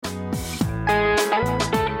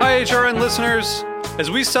HRN listeners.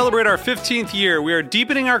 As we celebrate our 15th year, we are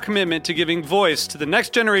deepening our commitment to giving voice to the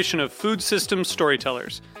next generation of food systems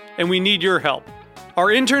storytellers, and we need your help. Our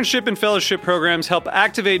internship and fellowship programs help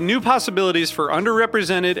activate new possibilities for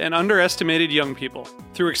underrepresented and underestimated young people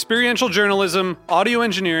through experiential journalism, audio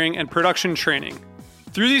engineering, and production training.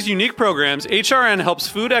 Through these unique programs, HRN helps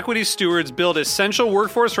food equity stewards build essential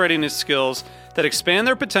workforce readiness skills that expand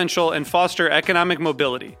their potential and foster economic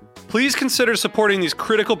mobility. Please consider supporting these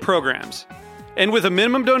critical programs. And with a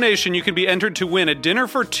minimum donation, you can be entered to win a dinner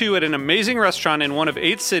for two at an amazing restaurant in one of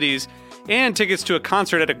 8 cities and tickets to a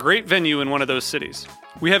concert at a great venue in one of those cities.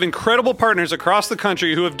 We have incredible partners across the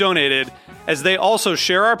country who have donated, as they also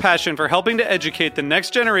share our passion for helping to educate the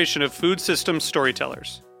next generation of food systems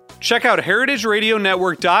storytellers. Check out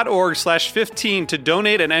heritageradionetwork.org/15 to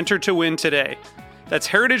donate and enter to win today. That's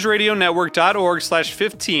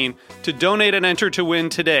heritageradionetwork.org/15 to donate and enter to win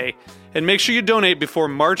today. And make sure you donate before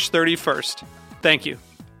March 31st. Thank you.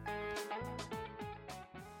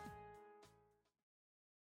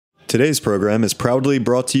 Today's program is proudly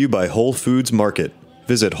brought to you by Whole Foods Market.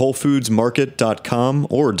 Visit WholeFoodsMarket.com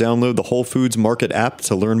or download the Whole Foods Market app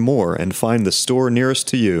to learn more and find the store nearest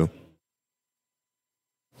to you.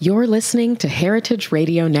 You're listening to Heritage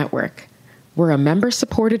Radio Network. We're a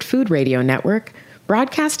member-supported food radio network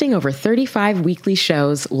broadcasting over 35 weekly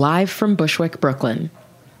shows live from Bushwick, Brooklyn.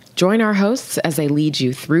 Join our hosts as they lead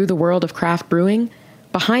you through the world of craft brewing,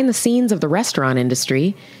 behind the scenes of the restaurant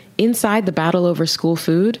industry, inside the battle over school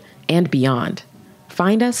food, and beyond.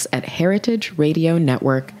 Find us at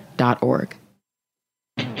heritageradionetwork.org.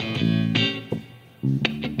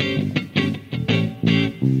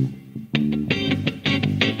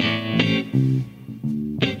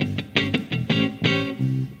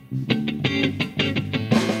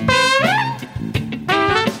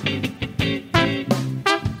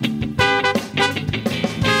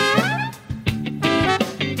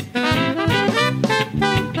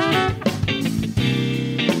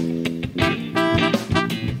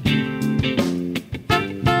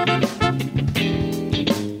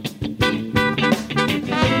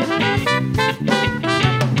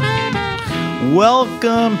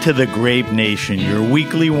 Welcome to the Grape Nation, your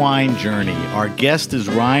weekly wine journey. Our guest is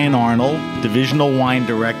Ryan Arnold, Divisional Wine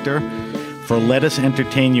Director for Let Us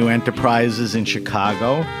Entertain You Enterprises in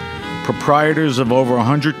Chicago, proprietors of over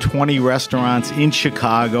 120 restaurants in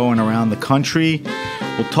Chicago and around the country.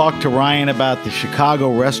 We'll talk to Ryan about the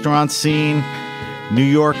Chicago restaurant scene, New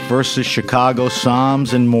York versus Chicago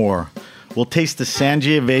Psalms, and more. We'll taste the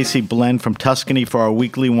Sangiovese blend from Tuscany for our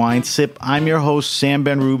weekly wine sip. I'm your host, Sam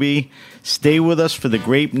Benrubi. Stay with us for the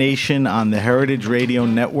Grape Nation on the Heritage Radio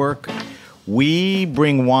Network. We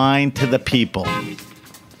bring wine to the people.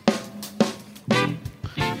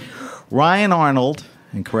 Ryan Arnold,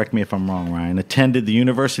 and correct me if I'm wrong, Ryan, attended the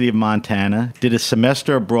University of Montana, did a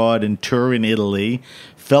semester abroad in Turin, Italy,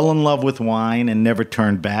 fell in love with wine, and never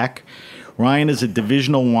turned back. Ryan is a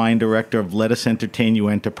divisional wine director of Let Us Entertain You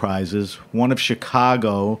Enterprises, one of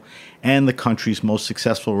Chicago and the country's most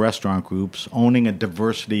successful restaurant groups, owning a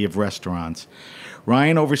diversity of restaurants.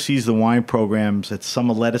 Ryan oversees the wine programs at some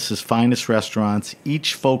of Let Us's finest restaurants,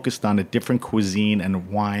 each focused on a different cuisine and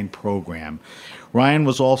wine program. Ryan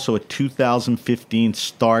was also a 2015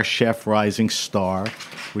 Star Chef Rising Star,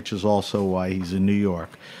 which is also why he's in New York.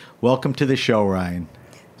 Welcome to the show, Ryan.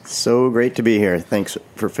 So great to be here. Thanks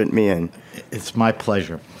for fitting me in. It's my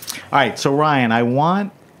pleasure. All right, so Ryan, I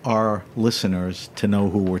want our listeners to know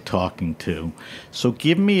who we're talking to. So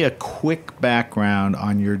give me a quick background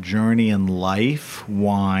on your journey in life,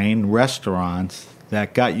 wine, restaurants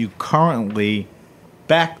that got you currently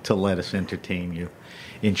back to Let Us Entertain You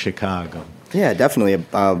in Chicago. Yeah, definitely.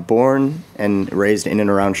 Born and raised in and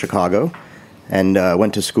around Chicago. And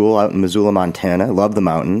went to school out in Missoula, Montana. Loved the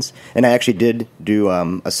mountains. And I actually did do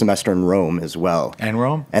a semester in Rome as well. And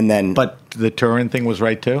Rome? And then, but the Turin thing was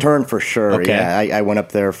right too? Turin for sure, okay. Yeah. I went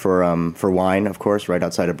up there for wine, of course, right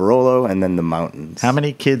outside of Barolo, and then the mountains. How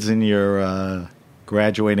many kids in your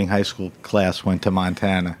graduating high school class went to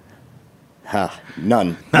Montana?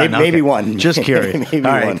 None. None. Maybe okay. one. Just curious. Maybe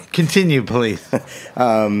All right. one. Continue, please.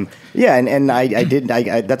 Yeah, and I did.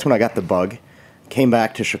 That's when I got the bug. Came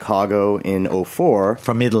back to Chicago in 2004.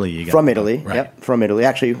 From Italy, you got From Italy, right. Yep, from Italy.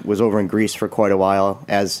 Actually, was over in Greece for quite a while,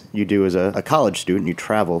 as you do as a college student. You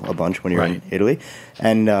travel a bunch when you're right. in Italy.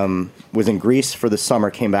 And was in Greece for the summer,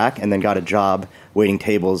 came back, and then got a job waiting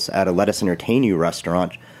tables at a Let Us Entertain You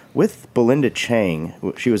restaurant with Belinda Chang.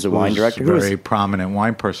 She was a wine director. Very prominent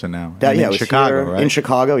wine person now. In Chicago, right? In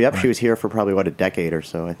Chicago, yep. Right. She was here for probably, a decade or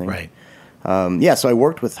so, I think. Right. So I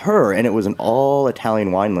worked with her, and it was an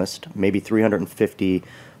all-Italian wine list, maybe 350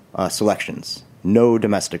 selections. no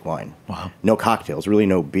domestic wine. Wow. No cocktails, really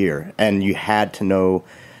no beer. And you had to know,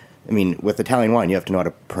 I mean, with Italian wine, you have to know how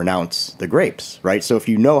to pronounce the grapes, right? So if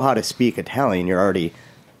you know how to speak Italian, you're already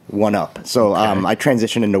one up. So I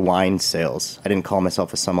transitioned into wine sales. I didn't call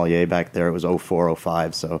myself a sommelier back there. It was 04,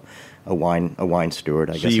 05, so a wine steward,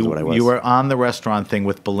 I guess is what I was. You were on the restaurant thing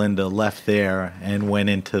with Belinda, left there, and went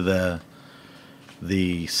into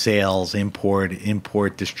the sales,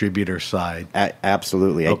 import distributor side.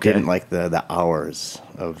 Absolutely. Okay. I didn't like the hours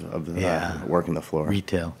of working the floor.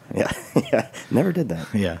 Retail. Yeah. Yeah. Never did that.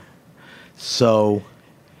 Yeah. So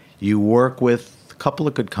you work with a couple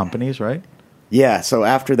of good companies, right? Yeah. So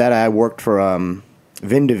after that, I worked for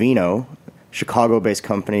Divino, Chicago-based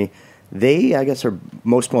company. They, I guess, are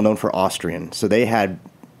most well known for Austrian. So they had,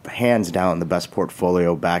 hands down, the best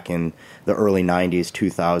portfolio back in the early 90s,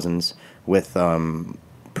 2000s, with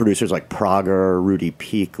producers like Prager, Rudy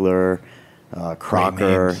Piechler,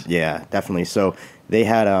 Crocker. Yeah, definitely. So they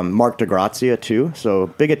had Mark de Grazia, too. So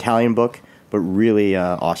big Italian book, but really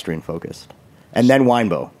Austrian-focused. And then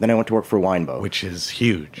Weinbo. Then I went to work for Weinbo. Which is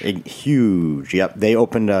huge. Huge, yep. They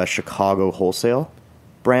opened a Chicago wholesale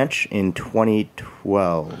branch in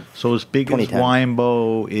 2012. So as big as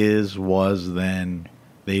Weinbo was then,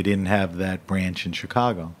 they didn't have that branch in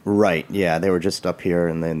Chicago. Right, yeah. They were just up here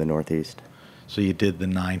in the Northeast. So you did the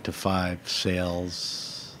 9 to 5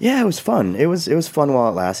 sales. Yeah, it was fun. It was fun while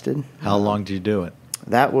it lasted. How long did you do it?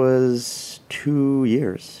 That was 2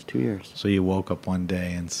 years. 2 years. So you woke up one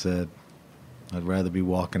day and said, I'd rather be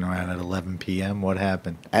walking around at 11 p.m. What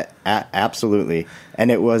happened? Absolutely.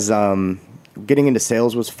 And it was... getting into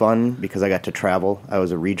sales was fun because I got to travel. I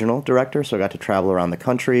was a regional director, so I got to travel around the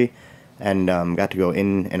country and got to go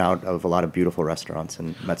in and out of a lot of beautiful restaurants and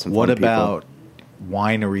met some fun people. What about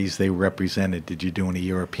wineries they represented? Did you do any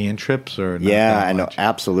European trips or not? Yeah, I know,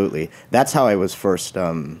 absolutely. That's how I was first,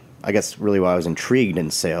 I guess really why I was intrigued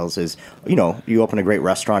in sales is, you open a great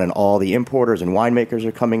restaurant and all the importers and winemakers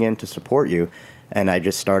are coming in to support you. And I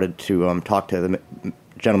just started to talk to the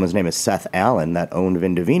gentleman's name is Seth Allen that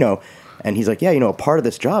owned Divino. And he's like, yeah, a part of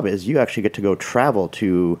this job is you actually get to go travel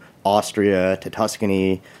to Austria, to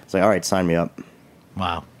Tuscany. It's like, all right, sign me up.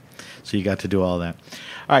 Wow. So you got to do all that.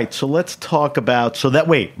 All right, so let's talk about,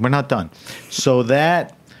 wait, we're not done. So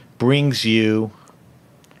that brings you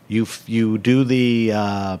do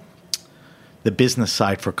the business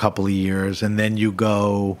side for a couple of years, and then you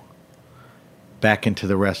go back into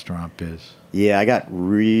the restaurant biz. Yeah, I got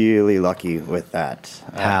really lucky with that.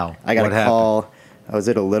 How? I got a call. I was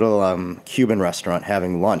at a little Cuban restaurant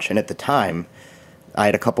having lunch, and at the time, I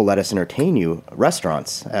had a couple Let Us Entertain You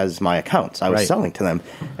restaurants as my accounts. I was selling to them,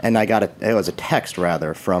 and it was a text,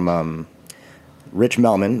 rather, from Rich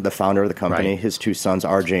Melman, the founder of the company, his two sons,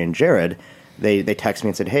 RJ and Jared. They texted me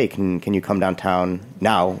and said, hey, can you come downtown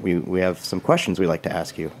now? We have some questions we'd like to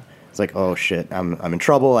ask you. It's like, oh, shit, I'm in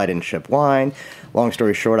trouble. I didn't ship wine. Long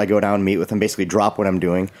story short, I go down, meet with them, basically drop what I'm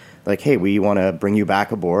doing. Like, hey, we want to bring you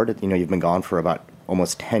back aboard. You've been gone for about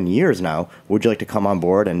almost 10 years now. Would you like to come on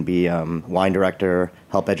board and be wine director,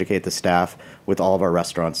 help educate the staff with all of our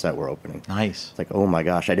restaurants that we're opening? Nice. It's like, oh my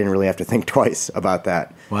gosh, I didn't really have to think twice about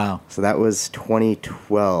that. Wow. So that was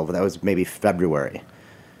 2012. That was maybe February.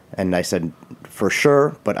 And I said, for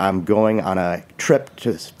sure, but I'm going on a trip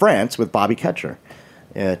to France with Bobby Ketcher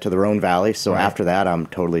to the Rhone Valley. So after that, I'm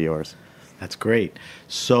totally yours. That's great.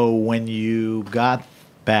 So when you got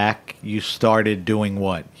back, you started doing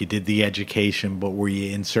what? You did the education, but were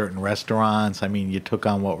you in certain restaurants? I mean, you took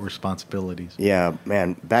on what responsibilities? Yeah,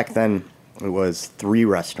 man. Back then, it was 3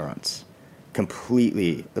 restaurants.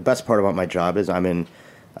 Completely. The best part about my job is I'm in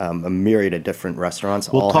a myriad of different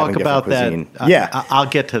restaurants. We'll all talk about cuisine. that. Yeah. I'll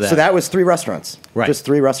get to that. So that was 3 restaurants. Right. Just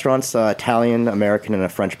 3 restaurants, Italian, American, and a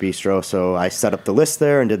French bistro. So I set up the list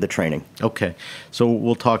there and did the training. Okay. So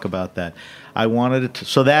we'll talk about that. I wanted to,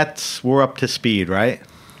 so we're up to speed, right?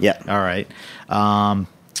 Yeah. All right.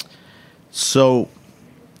 So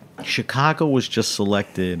Chicago was just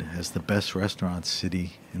selected as the best restaurant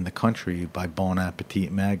city in the country by Bon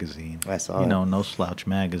Appetit magazine. I saw it. No slouch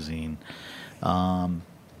magazine.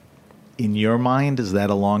 In your mind, is that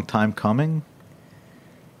a long time coming?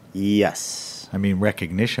 Yes. I mean,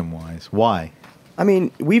 recognition-wise. Why? I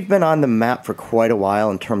mean, we've been on the map for quite a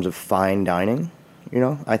while in terms of fine dining.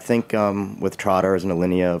 I think with Trotters and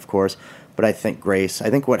Alinea, of course. But I think Grace. I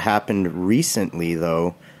think what happened recently,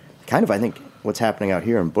 though, I think what's happening out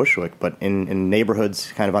here in Bushwick, but in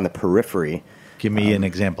neighborhoods kind of on the periphery. Give me an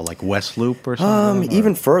example, like West Loop or something?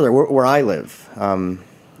 Even further, where I live,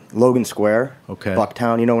 Logan Square, okay.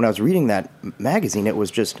 Bucktown. When I was reading that magazine, it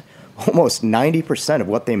was just almost 90% of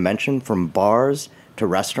what they mentioned from bars to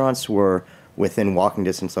restaurants were within walking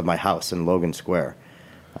distance of my house in Logan Square.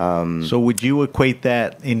 So would you equate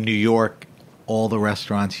that in New York, all the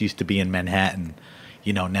restaurants used to be in Manhattan?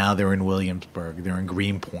 You know, now they're in Williamsburg, they're in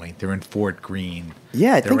Greenpoint, they're in Fort Greene.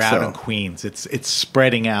 Yeah, I think so. They're out in Queens. It's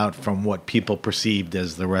spreading out from what people perceived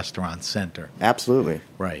as the restaurant center. Absolutely.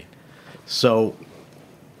 Right. So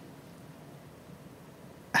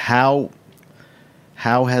how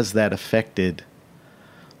has that affected,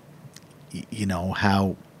 you know,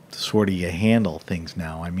 how sort of you handle things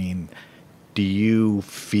now? I mean, do you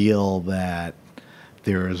feel that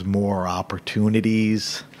there's more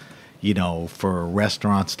opportunities, you know, for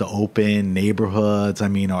restaurants to open, neighborhoods? I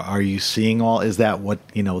mean, are you seeing is that what,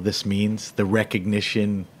 you know, this means? The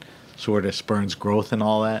recognition sort of spurns growth and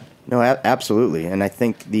all that? No, absolutely. And I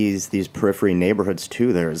think these periphery neighborhoods,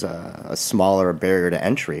 too, there's a smaller barrier to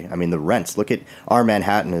entry. I mean, the rents. Look at our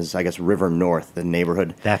Manhattan is, I guess, River North, the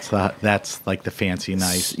neighborhood. That's like the fancy,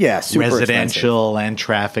 nice, super residential expensive. And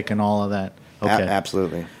traffic and all of that. Okay.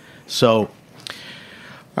 Absolutely. So, all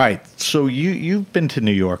right. So you've been to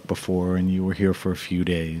New York before, and you were here for a few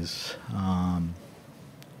days.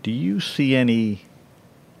 Do you see any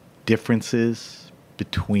differences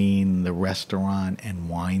between the restaurant and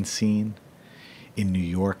wine scene in New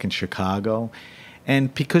York and Chicago?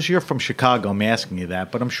 And because you're from Chicago, I'm asking you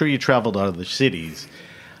that, but I'm sure you traveled to other cities.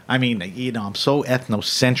 I mean, you know, I'm so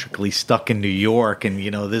ethnocentrically stuck in New York, and, you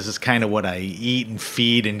know, this is kind of what I eat and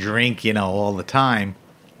feed and drink, you know, all the time.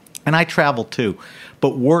 And I travel too.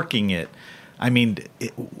 But working it, I mean,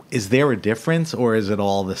 is there a difference, or is it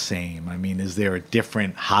all the same? I mean, is there a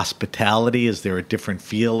different hospitality? Is there a different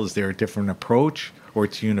feel? Is there a different approach, or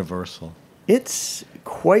it's universal? It's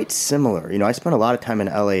quite similar. You know, I spent a lot of time in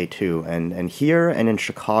LA too, and here and in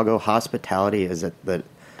Chicago, hospitality is at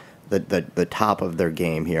the top of their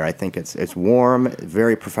game here. I think it's warm,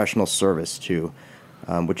 very professional service too,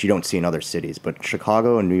 which you don't see in other cities. But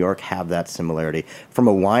Chicago and New York have that similarity. From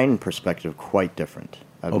a wine perspective, quite different.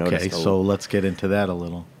 Okay, so let's get into that a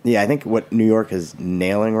little. Yeah, I think what New York is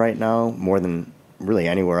nailing right now, more than really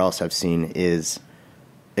anywhere else I've seen, is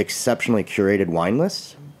exceptionally curated wine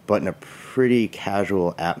lists, but in a pretty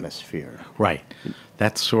casual atmosphere. Right.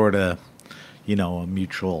 That's sort of, you know, a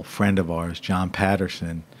mutual friend of ours, John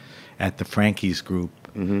Patterson, at the Frankie's Group,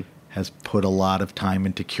 has put a lot of time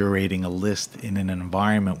into curating a list in an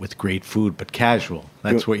environment with great food, but casual.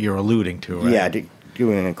 That's what you're alluding to, right? Yeah,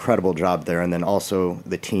 doing an incredible job there. And then also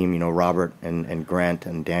the team, you know, Robert and Grant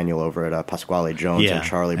and Daniel over at Pasquale Jones and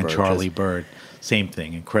Charlie Bird. And Charlie Bird. Same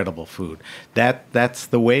thing, incredible food. That's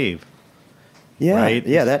the wave. Yeah, right?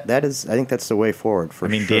 Yeah, that is. I think that's the way forward for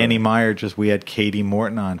sure. I mean, Danny Meyer, we had Katie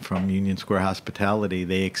Morton on from Union Square Hospitality.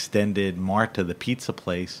 They extended Marta, the pizza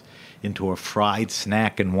place, into a fried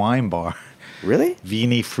snack and wine bar. Really?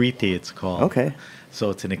 Vini Fritti, it's called. Okay. So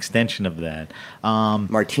it's an extension of that.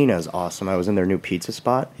 Martina is awesome. I was in their new pizza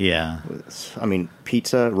spot. Yeah. I mean,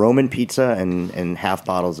 Roman pizza, and half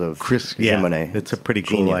bottles of Zimonnet. It's a pretty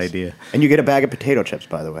cool idea. And you get a bag of potato chips,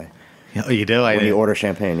 by the way. Oh, you do? When you order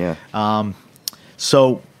champagne, yeah.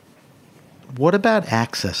 So what about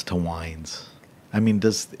access to wines? I mean,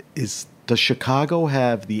 does Chicago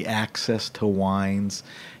have the access to wines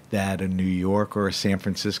that a New York or a San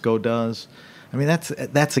Francisco does? I mean,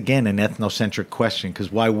 that's again an ethnocentric question, because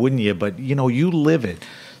why wouldn't you? But, you know, you live it.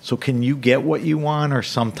 So can you get what you want, or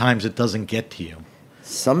sometimes it doesn't get to you?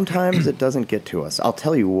 Sometimes it doesn't get to us. I'll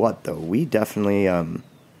tell you what, though. We definitely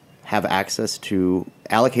have access to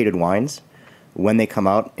allocated wines. When they come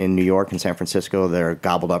out in New York and San Francisco, they're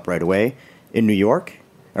gobbled up right away. In New York,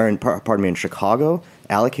 or in Chicago,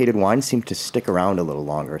 allocated wines seem to stick around a little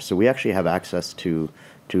longer. So we actually have access to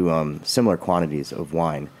similar quantities of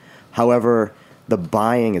wine. However, the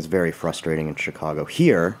buying is very frustrating in Chicago.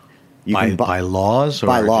 Here, you can buy by laws. Or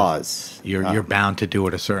by laws. You're bound to do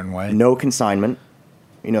it a certain way. No consignment.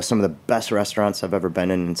 You know, some of the best restaurants I've ever been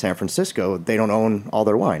in San Francisco, they don't own all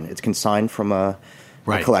their wine. It's consigned from a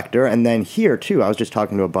collector. And then here, too, I was just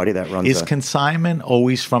talking to a buddy that runs consignment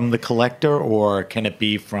always from the collector, or can it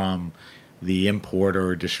be from the importer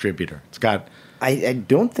or distributor? It's got... I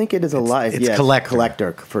don't think it is a lot. It's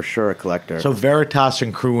collector, for sure, a collector. So Veritas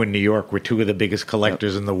and Crew in New York were two of the biggest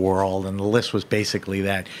collectors in the world, and the list was basically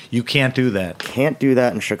that. You can't do that. Can't do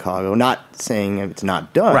that in Chicago. Not saying it's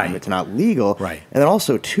not done. Right. It's not legal. Right. And then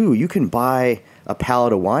also, too, you can buy a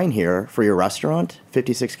pallet of wine here for your restaurant,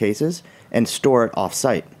 56 cases, and store it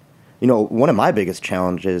off-site. You know, one of my biggest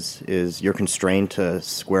challenges is you're constrained to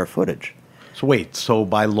square footage. So wait, so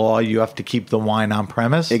by law you have to keep the wine on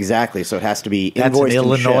premise? Exactly. So it has to be That's invoiced an and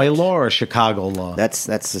Illinois shipped. law or a Chicago law? That's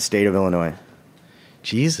the state of Illinois.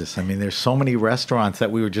 Jesus, I mean, there's so many restaurants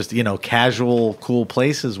that we were just, casual, cool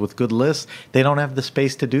places with good lists. They don't have the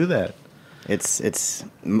space to do that.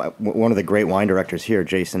 One of the great wine directors here,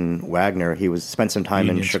 Jason Wagner. He spent some time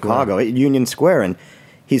in Chicago, Union Square, and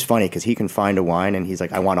he's funny because he can find a wine and he's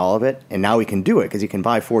like, I want all of it, and now he can do it because he can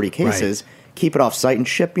buy 40 cases, keep it off site, and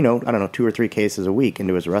ship 2 or 3 cases a week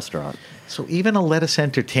into his restaurant. So even a Let Us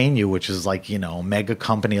Entertain You, which is like mega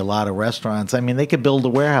company, a lot of restaurants. I mean, they could build a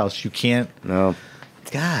warehouse. You can't. No.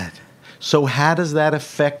 God. So how does that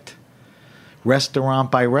affect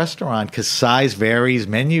restaurant by restaurant? Because size varies,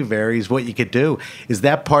 menu varies, what you could do. Is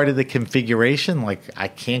that part of the configuration? Like, I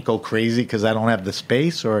can't go crazy because I don't have the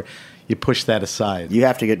space, or you push that aside? You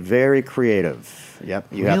have to get very creative. Yep.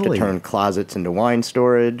 You have to turn closets into wine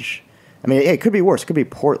storage. I mean, it could be worse. It could be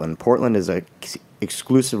Portland. Portland is a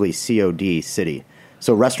exclusively COD city.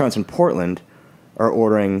 So restaurants in Portland are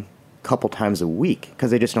ordering a couple times a week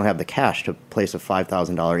because they just don't have the cash to place a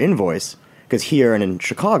 $5,000 invoice. Because here and in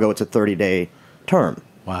Chicago, it's a 30-day term.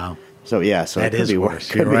 Wow. So, yeah, so that it could be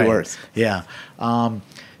worse. Could be worse. Yeah.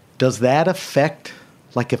 Does that affect,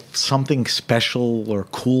 like, if something special or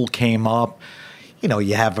cool came up?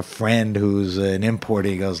 You have a friend who's an importer.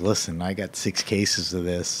 He goes, listen, I got 6 cases of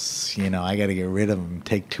this. I got to get rid of them,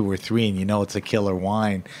 take 2 or 3, and it's a killer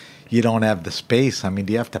wine. You don't have the space. I mean,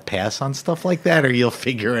 do you have to pass on stuff like that, or you'll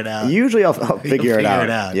figure it out? Usually I'll figure it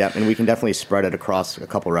out. Yep, and we can definitely spread it across a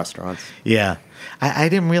couple restaurants. Yeah. I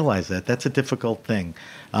didn't realize that. That's a difficult thing.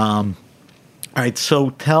 All right,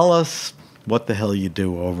 so tell us what the hell you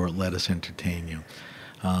do over at Let Us Entertain You.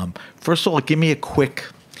 First of all, give me a quick...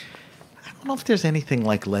 I don't know if there's anything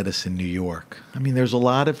like Lettuce in New York. I mean, there's a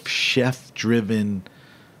lot of chef-driven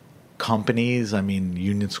companies. I mean,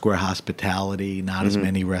 Union Square Hospitality, not as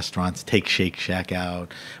many restaurants. Take Shake Shack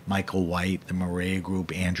out, Michael White, the Marais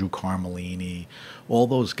Group, Andrew Carmelini, all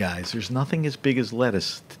those guys. There's nothing as big as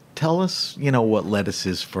Lettuce. Tell us, what Lettuce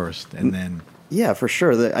is first, and then... Yeah, for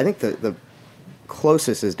sure. I think the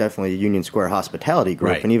closest is definitely Union Square Hospitality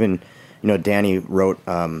Group, right. And even... Danny wrote,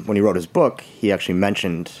 when he wrote his book, he actually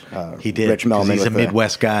mentioned he did, Rich Melman. He's a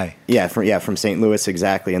Midwest guy. Yeah, from St. Louis,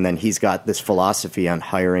 exactly. And then he's got this philosophy on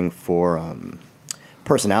hiring for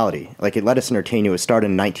personality. Like, Let Us Entertain You was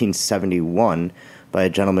started in 1971 by a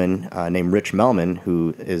gentleman named Rich Melman,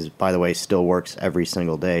 who is, by the way, still works every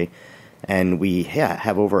single day. And we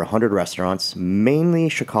have over 100 restaurants, mainly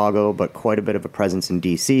Chicago, but quite a bit of a presence in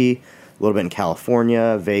D.C., a little bit in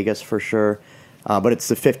California, Vegas for sure. But it's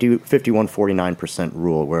the 51-49%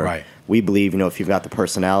 rule where we believe, if you've got the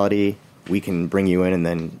personality, we can bring you in and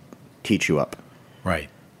then teach you up. Right.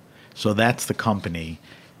 So that's the company.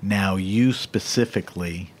 Now, you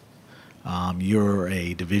specifically, you're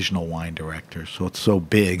a divisional wine director, so it's so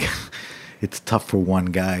big, it's tough for one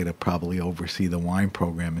guy to probably oversee the wine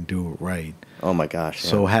program and do it right. Oh, my gosh. Yeah.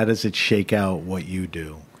 So how does it shake out what you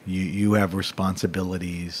do? You have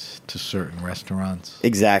responsibilities to certain restaurants?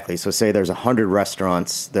 Exactly. So say there's 100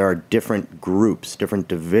 restaurants. There are different groups, different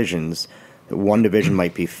divisions. One division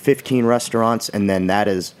might be 15 restaurants, and then that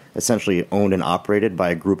is essentially owned and operated by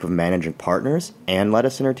a group of managing partners and Let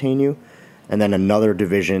Us Entertain You. And then another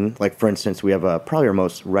division, like for instance, we have probably our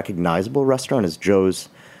most recognizable restaurant is Joe's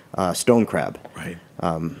Stone Crab. Right.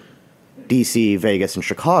 DC, Vegas, and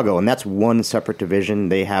Chicago, and that's one separate division.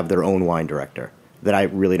 They have their own wine director that I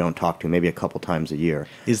really don't talk to, maybe a couple times a year.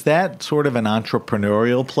 Is that sort of an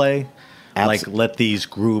entrepreneurial play? Like, let these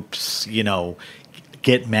groups,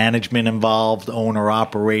 get management involved,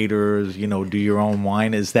 owner-operators, do your own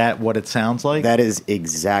wine? Is that what it sounds like? That is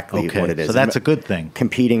exactly what it is. So that's a good thing.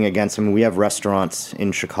 Competing against them. We have restaurants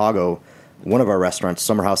in Chicago. One of our restaurants,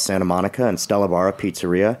 Summer House Santa Monica and Stella Barra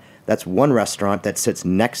Pizzeria, that's one restaurant that sits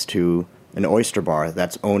next to an oyster bar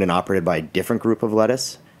that's owned and operated by a different group of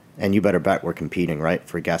lettuce. And you better bet we're competing, right,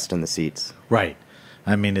 for guests in the seats. Right.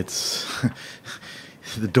 I mean, it's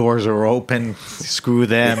the doors are open. Screw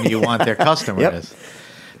them. You want their customers.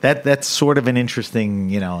 Yep. That's sort of an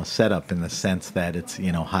interesting, setup in the sense that it's,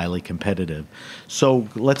 highly competitive. So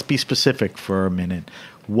let's be specific for a minute.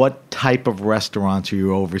 What type of restaurants are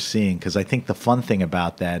you overseeing? Because I think the fun thing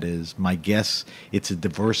about that is, my guess, it's a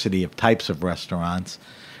diversity of types of restaurants,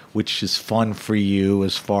 which is fun for you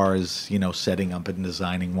as far as, setting up and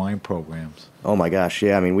designing wine programs. Oh, my gosh,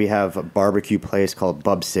 yeah. I mean, we have a barbecue place called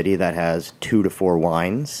Bub City that has 2 to 4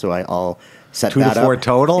 wines, so I'll set that up. 2 to 4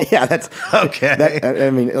 total? Yeah, that's... Okay.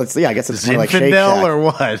 I guess it's kind of like Shake Shack. Zinfandel or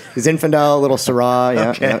what? Zinfandel, a little Syrah, yeah.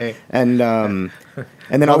 Okay. Yeah.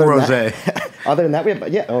 And then other than that, we have...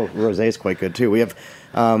 Yeah, rosé is quite good, too. We have...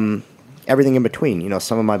 everything in between.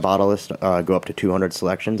 Some of my bottle lists go up to 200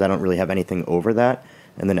 selections. I don't really have anything over that.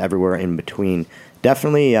 And then everywhere in between.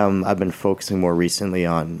 Definitely, I've been focusing more recently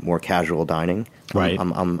on more casual dining. Right.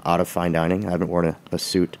 I'm out of fine dining. I haven't worn a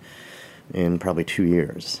suit in probably 2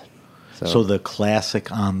 years. So the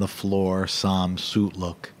classic on-the-floor Somm suit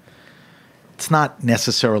look, it's not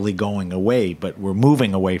necessarily going away, but we're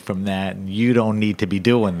moving away from that, and you don't need to be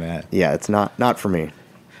doing that. Yeah, it's not for me.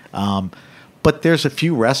 But there's a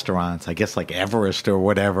few restaurants, I guess like Everest or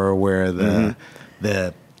whatever, where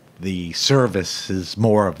the service is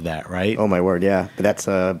more of that, right? Oh, my word, yeah. But that's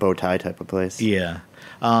a bow tie type of place. Yeah.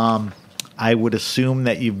 I would assume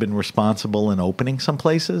that you've been responsible in opening some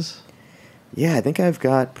places? Yeah, I think I've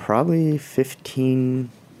got probably 15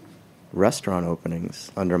 restaurant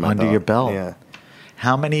openings under my belt. Under your belt? Yeah.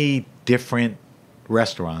 How many different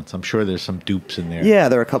restaurants? I'm sure there's some dupes in there. Yeah,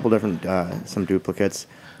 there are a couple different, some duplicates.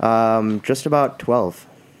 Just about 12.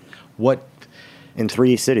 What? In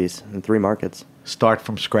 3 cities, in 3 markets. Start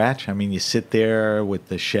from scratch? I mean, you sit there with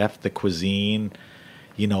the chef, the cuisine,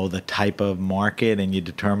 the type of market, and you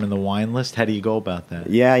determine the wine list. How do you go about that?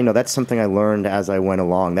 Yeah, that's something I learned as I went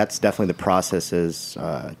along. That's definitely the process is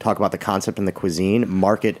talk about the concept and the cuisine.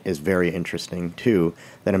 Market is very interesting, too,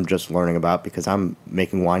 that I'm just learning about because I'm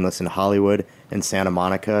making wine lists in Hollywood and Santa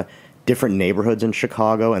Monica, different neighborhoods in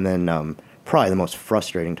Chicago, and then probably the most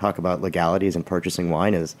frustrating talk about legalities and purchasing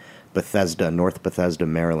wine is Bethesda, North Bethesda,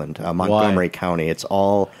 Maryland, Montgomery County. It's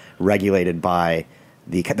all regulated by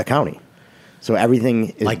the county. So everything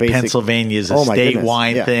is like Pennsylvania's a state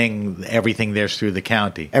wine thing. Everything there's through the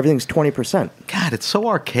county. Everything's 20%. God, it's so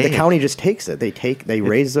archaic. The county just takes it. They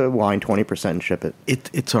raise the wine 20% and ship it.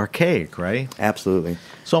 It's archaic, right? Absolutely.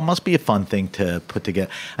 So it must be a fun thing to put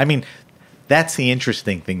together. I mean, that's the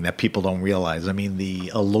interesting thing that people don't realize. I mean,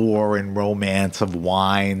 the allure and romance of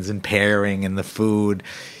wines and pairing and the food,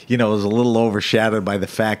 is a little overshadowed by the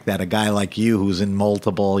fact that a guy like you who's in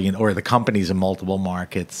multiple, or the company's in multiple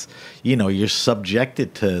markets, you're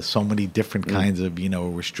subjected to so many different kinds of,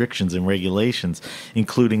 restrictions and regulations,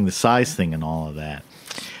 including the size thing and all of that.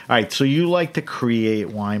 All right, so you like to create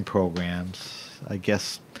wine programs. I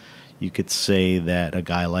guess you could say that a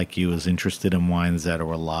guy like you is interested in wines that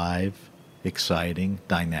are alive, exciting,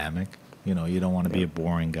 dynamic. You don't want to be a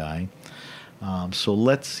boring guy. So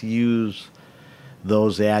let's use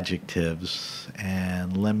those adjectives,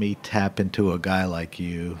 and let me tap into a guy like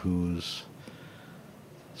you who's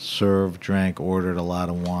served, drank, ordered a lot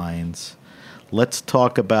of wines. Let's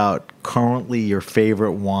talk about currently your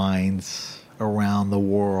favorite wines around the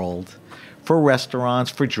world for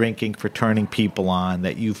restaurants, for drinking, for turning people on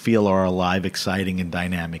that you feel are alive, exciting, and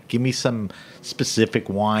dynamic. Give me some specific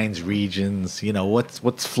wines, regions,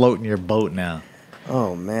 what's floating your boat now?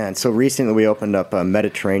 Oh, man. So recently we opened up a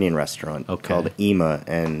Mediterranean restaurant called Ema,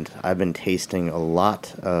 and I've been tasting a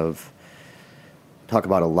lot of, talk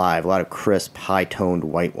about alive, a lot of crisp, high-toned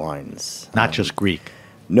white wines. Not just Greek.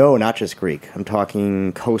 No, not just Greek. I'm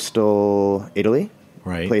talking coastal Italy.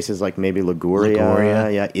 Right. Places like maybe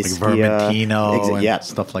Liguria. Yeah, Ischia. Like Vermentino and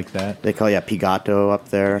stuff like that. They call Pigato up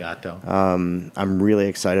there. Pigato. I'm really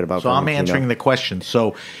excited about So Vermentino. I'm answering the question.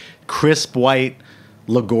 So crisp white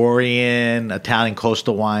Ligurian, Italian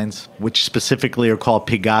coastal wines, which specifically are called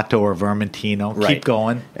Pigato or Vermentino. Right. Keep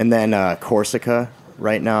going. And then Corsica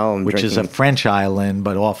right now. Which is a French island,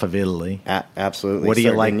 but off of Italy. Absolutely. What do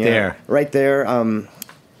you like there? Right there,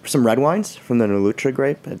 some red wines from the Nulucha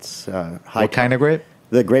grape. It's high. What kind of grape?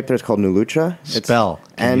 The grape there's called Nulucha. Spell.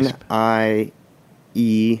 Nieuullicu,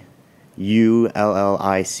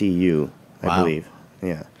 I believe.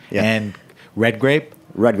 Yeah. And red grape?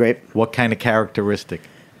 Red grape. What kind of characteristic?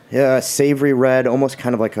 Yeah, savory red, almost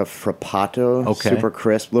kind of like a frappato. Okay. Super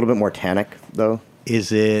crisp, a little bit more tannic, though.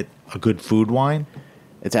 Is it a good food wine?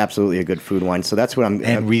 It's absolutely a good food wine. So that's what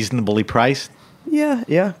I'm... reasonably priced?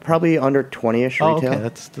 Yeah. Probably under 20-ish retail. Okay.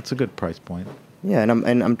 That's a good price point. Yeah,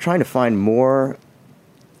 and I'm trying to find more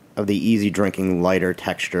of the easy drinking, lighter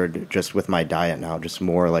textured, just with my diet now, just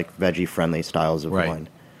more like veggie friendly styles of wine.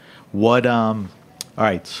 What all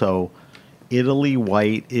right, so Italy,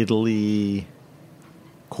 white, Italy,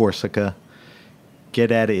 Corsica.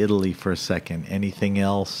 Get out of Italy for a second. Anything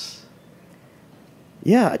else?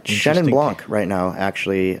 Yeah, Chenin Blanc right now,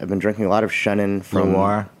 actually. I've been drinking a lot of Chenin from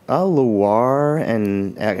Loire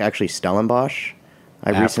and actually Stellenbosch.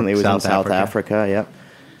 I recently was in South Africa, yep.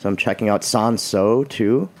 So I'm checking out Sanso,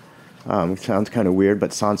 too. Sounds kind of weird, but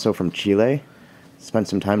Sanso from Chile. Spent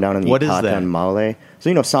some time down in the Ipata and Maule.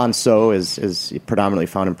 So, Sanso is predominantly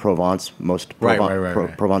found in Provence. Most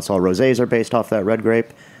Provençal rosés are based off that red grape.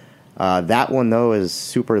 That one, though, is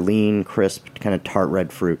super lean, crisp, kind of tart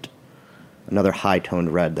red fruit. Another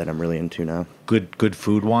high-toned red that I'm really into now. Good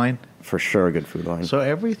food wine? For sure, good food wine. So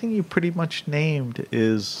everything you pretty much named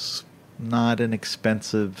is not an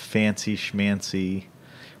expensive, fancy schmancy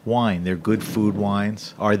wine. They're good food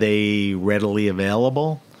wines. Are they readily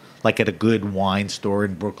available? Like at a good wine store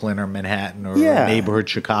in Brooklyn or Manhattan or neighborhood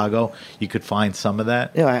Chicago, you could find some of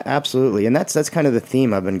that? Yeah, absolutely. And that's kind of the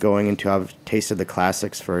theme I've been going into. I've tasted the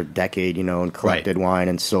classics for a decade, and collected wine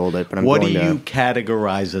and sold it. But what do you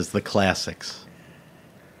categorize as the classics?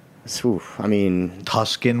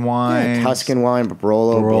 Tuscan wine. Yeah, Tuscan wine,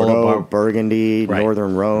 Barolo, Bordeaux, Burgundy,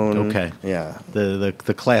 Northern Rhone. Okay. Yeah.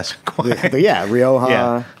 The classic wine. Rioja.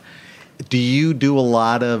 Yeah. Do you do a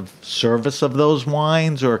lot of service of those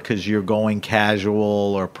wines, or because you're going casual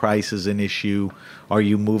or price is an issue, are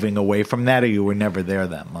you moving away from that, or you were never there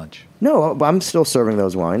that much? No, I'm still serving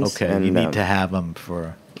those wines. Okay, and you need to have them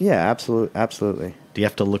for... Yeah, absolutely. Do you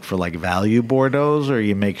have to look for like value Bordeaux, or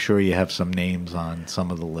you make sure you have some names on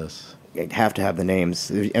some of the lists? You have to have the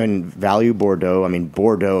names. And value Bordeaux,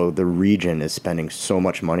 Bordeaux, the region, is spending so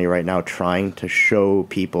much money right now trying to show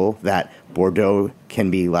people that Bordeaux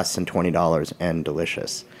can be less than $20 and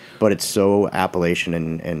delicious. But it's so appellation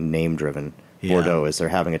and name-driven. Yeah. Bordeaux is they're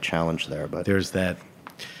having a challenge there. But there's that,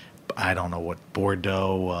 I don't know what,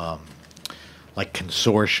 Bordeaux, like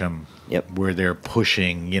consortium, where they're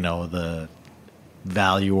pushing, the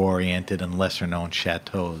value-oriented and lesser-known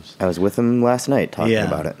chateaus. I was with them last night talking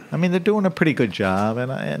about it. They're doing a pretty good job,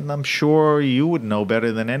 and I'm sure you would know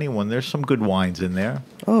better than anyone. There's some good wines in there.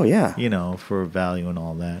 Oh, yeah. For value and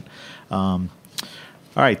all that. All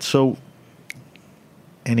right, so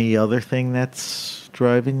any other thing that's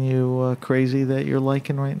driving you crazy that you're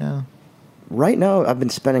liking right now? Right now, I've been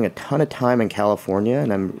spending a ton of time in California,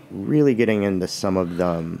 and I'm really getting into some of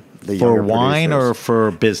the for wine producers. Or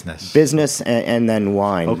for business? Business and then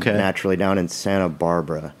wine. Okay. Naturally down in Santa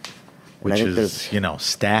Barbara, which is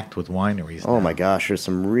stacked with wineries. Oh now. My gosh, there's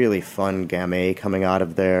some really fun Gamay coming out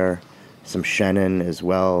of there, some Chenin as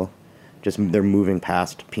well. Just they're moving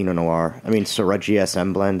past Pinot Noir. Syrah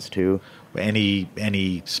GSM blends too.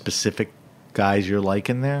 Any specific guys you're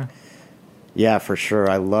liking there? Yeah, for sure.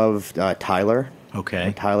 I love Tyler. Okay.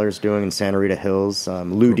 What Tyler's doing in Santa Rita Hills.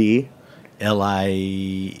 Ludi.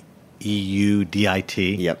 Lieudit.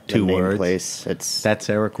 Yep. Two words. Place. That's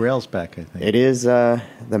Eric Railsback, I think. It is the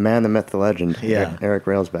man, the myth, the legend. Yeah. Eric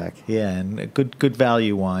Railsback. Yeah, and good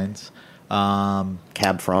value wines.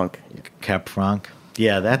 Cab Franc.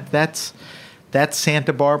 Yeah, that's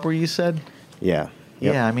Santa Barbara, you said? Yeah.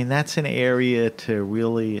 Yep. Yeah, that's an area to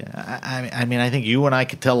really... I think you and I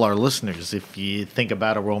could tell our listeners, if you think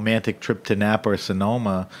about a romantic trip to Napa or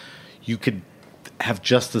Sonoma, you could have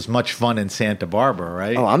just as much fun in Santa Barbara,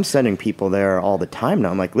 right? Oh, I'm sending people there all the time now.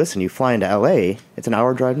 I'm like, listen, you fly into L.A., it's an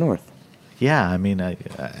hour drive north. Yeah,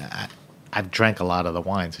 I've drank a lot of the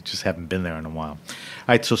wines. I just haven't been there in a while. All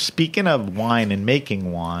right, so speaking of wine and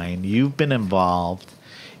making wine, you've been involved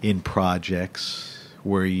in projects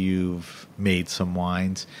where you've made some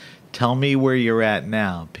wines. Tell me where you're at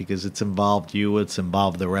now, because it's involved you, it's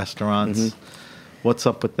involved the restaurants. Mm-hmm. What's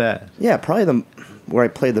up with that? Yeah, probably where I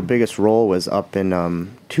played the biggest role was up in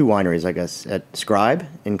two wineries, I guess, at Scribe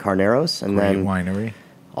in Carneros. And Great winery.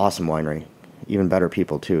 Awesome winery. Even better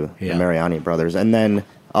people, too, the Mariani brothers. And then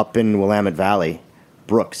up in Willamette Valley,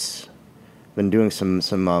 Brooks. Been doing some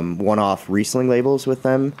one-off Riesling labels with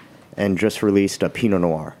them and just released a Pinot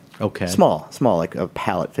Noir. Okay. Small, like a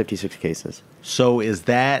pallet, 56 cases. So is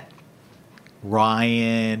that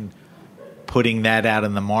Ryan putting that out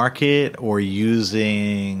in the market or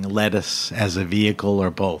using lettuce as a vehicle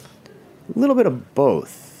or both? A little bit of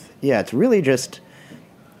both. Yeah, it's really just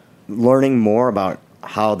learning more about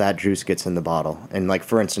how that juice gets in the bottle. And like,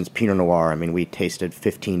 for instance, Pinot Noir, we tasted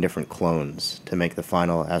 15 different clones to make the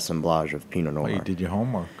final assemblage of Pinot Noir. Oh, you did your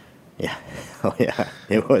homework. Yeah. Oh, yeah.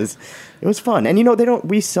 It was fun. And,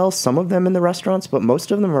 we sell some of them in the restaurants, but most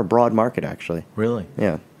of them are broad market, actually. Really?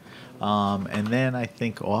 Yeah. And then I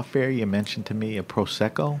think off air you mentioned to me a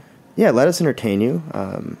Prosecco. Yeah, Let Us Entertain You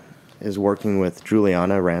is working with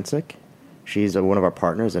Juliana Rancic. She's one of our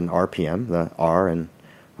partners in RPM, the R in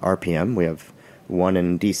RPM. We have one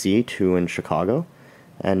in D.C., two in Chicago.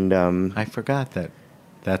 And I forgot that.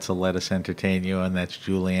 That's a Let Us Entertain You, and that's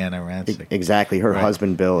Juliana Rancic. Exactly. Her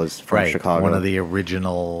husband, Bill, is from Chicago. One of the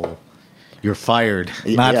original you're fired,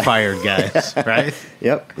 not fired guys, right?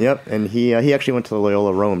 Yep. And he actually went to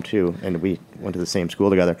Loyola Rome, too, and we went to the same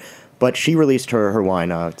school together. But she released her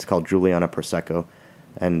wine. It's called Juliana Prosecco,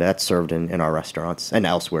 and that's served in our restaurants and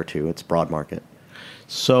elsewhere, too. It's broad market.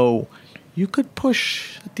 So you could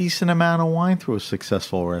push a decent amount of wine through a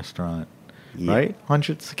successful restaurant, right?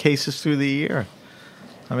 Hundreds of cases through the year.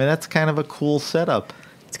 That's kind of a cool setup.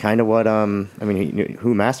 It's kind of what,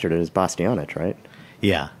 who mastered it is Bastianich, right?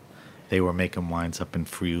 Yeah. They were making wines up in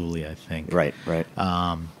Friuli, I think. Right.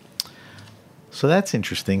 So that's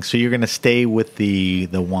interesting. So you're going to stay with the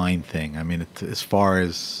wine thing. I mean, as far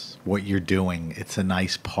as what you're doing, it's a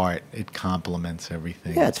nice part. It complements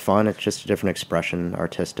everything. Yeah, it's fun. It's just a different expression,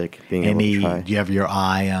 artistic, being able to try. Do you have your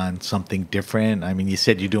eye on something different? I mean, you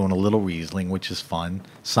said you're doing a little Riesling, which is fun.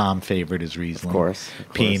 Some favorite is Riesling. Of course.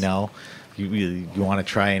 Pinot. You want to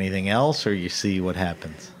try anything else, or you see what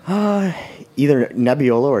happens? Either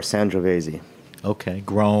Nebbiolo or Sangiovese. Okay.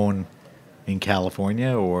 Grown in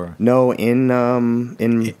California, or? No, in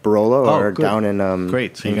Barolo or good. down in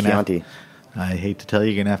Great. So in you're gonna Chianti. I hate to tell you,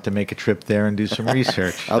 you're going to have to make a trip there and do some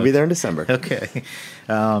research. I'll be there in December. Okay.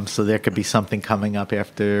 So there could be something coming up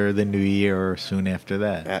after the new year or soon after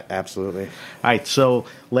that. Absolutely. All right. So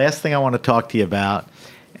last thing I want to talk to you about,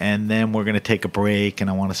 and then we're going to take a break, and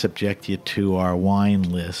I want to subject you to our wine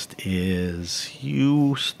list, is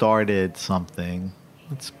you started something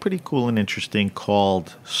that's pretty cool and interesting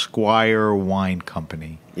called Squire Wine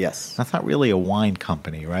Company. Yes. That's not really a wine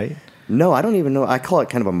company, right? No, I don't even know. I call it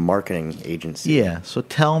kind of a marketing agency. Yeah. So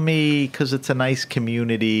tell me, because it's a nice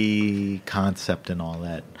community concept and all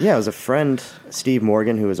that. Yeah, it was a friend, Steve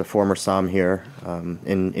Morgan, who was a former somm here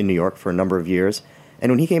in New York for a number of years.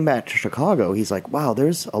 And when he came back to Chicago, he's like, wow,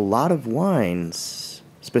 there's a lot of wines,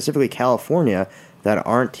 specifically California, that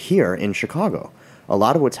aren't here in Chicago. A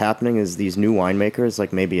lot of what's happening is these new winemakers,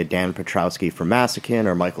 like maybe a Dan Petrowski from Massican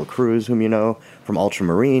or Michael Cruz, whom you know, from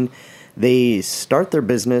Ultramarine, they start their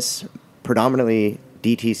business predominantly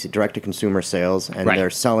DTC, direct-to-consumer sales, and right. they're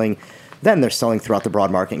selling throughout the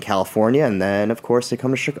broad market in California, and then, of course, they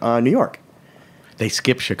come to New York. They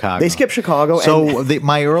skip Chicago. They skip Chicago. So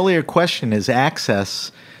my earlier question is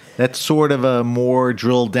access. That's sort of a more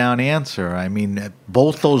drilled-down answer. I mean,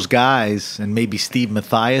 both those guys, and maybe Steve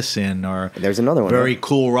Mathiasen, are there's another one, very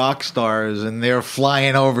cool rock stars, and they're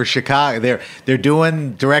flying over Chicago. They're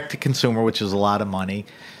doing direct-to-consumer, which is a lot of money.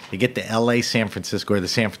 They get to L.A., San Francisco, or the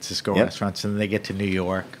San Francisco restaurants, and then they get to New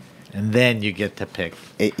York, and then you get to pick.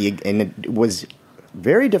 And it was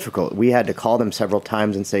very difficult. We had to call them several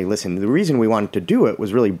times and say, listen, the reason we wanted to do it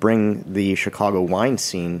was really bring the Chicago wine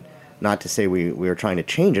scene, not to say we were trying to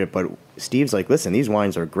change it, but Steve's like, listen, these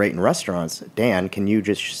wines are great in restaurants. Dan, can you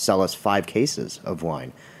just sell us 5 cases of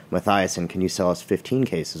wine? Mathiasen, can you sell us 15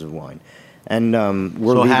 cases of wine? And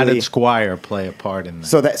how did Squire play a part in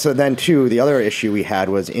that? So then too, the other issue we had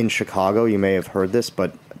was in Chicago. You may have heard this,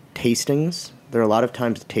 but tastings. There are a lot of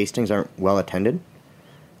times tastings aren't well attended,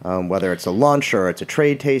 whether it's a lunch or it's a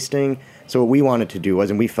trade tasting. So what we wanted to do was,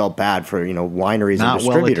 and we felt bad for wineries and distributors.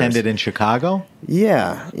 Not well attended in Chicago.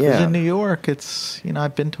 Yeah. Because in New York, it's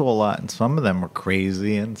I've been to a lot, and some of them are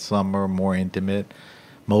crazy, and some are more intimate.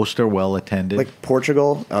 Most are well attended. Like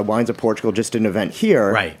Portugal, Wines of Portugal just did an event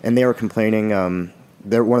here, right? And they were complaining. One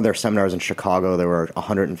of their seminars in Chicago, there were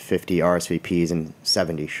 150 RSVPs and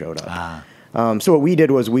 70 showed up. So what we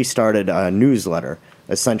did was we started a newsletter,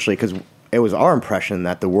 essentially, because it was our impression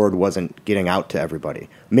that the word wasn't getting out to everybody.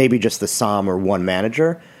 Maybe just the somm or one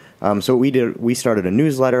manager. So what we did, we started a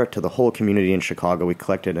newsletter to the whole community in Chicago. We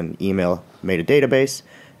collected an email, made a database.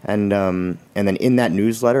 And then in that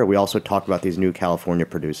newsletter, we also talked about these new California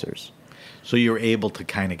producers. So you were able to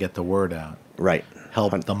kind of get the word out. Right.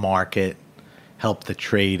 Help the market, help the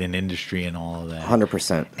trade and industry and all of that.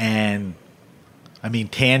 100%. And, I mean,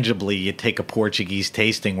 tangibly, you take a Portuguese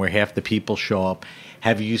tasting where half the people show up.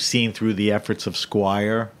 Have you seen through the efforts of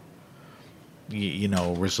Squire,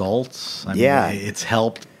 results? I mean, it's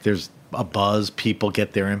helped. There's a buzz. People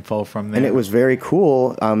get their info from there. And it was very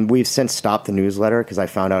cool. We've since stopped the newsletter because I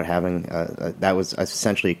found out having that was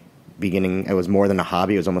essentially beginning. It was more than a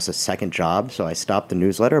hobby. It was almost a second job. So I stopped the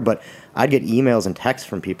newsletter. But I'd get emails and texts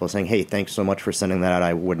from people saying, hey, thanks so much for sending that out.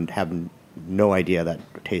 I wouldn't have no idea that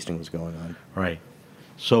tasting was going on. Right.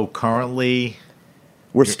 So currently,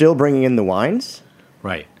 we're still bringing in the wines.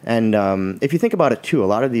 Right. And if you think about it, too, a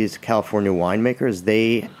lot of these California winemakers,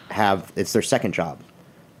 it's their second job.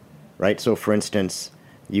 Right, so for instance,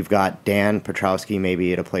 you've got Dan Petrowski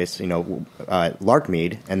maybe at a place,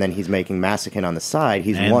 Larkmead, and then he's making Massican on the side.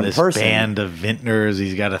 He's and one this person. Band of vintners.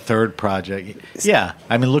 He's got a third project. Yeah,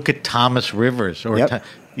 I mean, look at Thomas Rivers.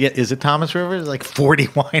 Is it Thomas Rivers? Like 40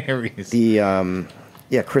 wineries.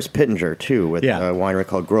 Chris Pittenger too with a winery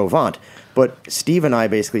called Grovant. But Steve and I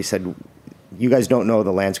basically said, you guys don't know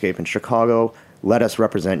the landscape in Chicago. Let us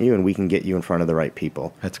represent you, and we can get you in front of the right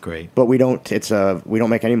people. That's great. But we don't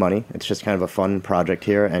make any money. It's just kind of a fun project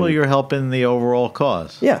here. And you're helping the overall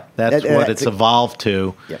cause. Yeah. That's what it's evolved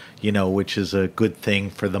to, yeah. Which is a good thing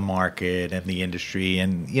for the market and the industry.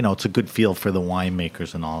 And, it's a good feel for the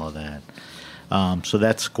winemakers and all of that. So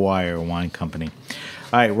that's Squire Wine Company.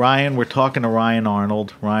 All right, Ryan, we're talking to Ryan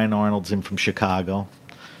Arnold. Ryan Arnold's in from Chicago.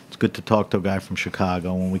 It's good to talk to a guy from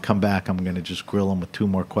Chicago. When we come back, I'm going to just grill him with 2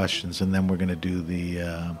 more questions, and then we're going to do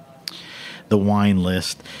the wine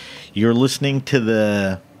list. You're listening to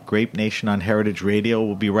the Grape Nation on Heritage Radio.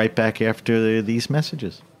 We'll be right back after these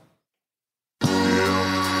messages.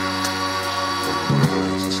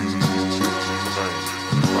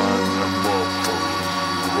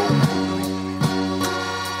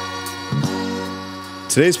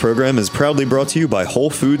 Today's program is proudly brought to you by Whole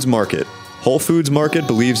Foods Market. Whole Foods Market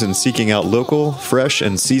believes in seeking out local, fresh,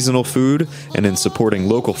 and seasonal food and in supporting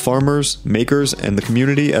local farmers, makers, and the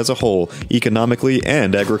community as a whole, economically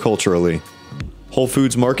and agriculturally. Whole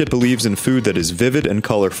Foods Market believes in food that is vivid and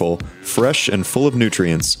colorful, fresh and full of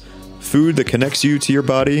nutrients. Food that connects you to your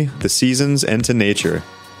body, the seasons, and to nature.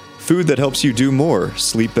 Food that helps you do more,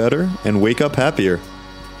 sleep better, and wake up happier.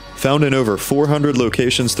 Found in over 400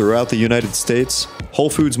 locations throughout the United States,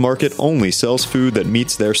 Whole Foods Market only sells food that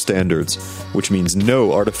meets their standards, which means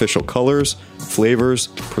no artificial colors, flavors,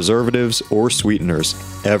 preservatives, or sweeteners,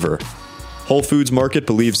 ever. Whole Foods Market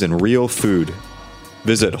believes in real food.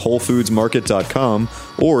 Visit WholeFoodsMarket.com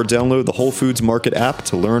or download the Whole Foods Market app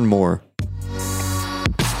to learn more.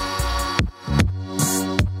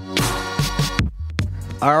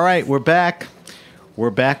 All right, we're back.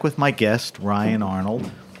 We're back with my guest, Ryan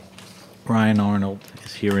Arnold. Ryan Arnold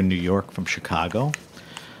is here in New York from Chicago.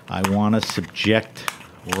 I want to subject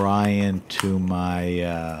Ryan to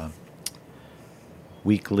my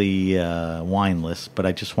weekly wine list, but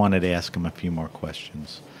I just wanted to ask him a few more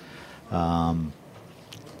questions. So,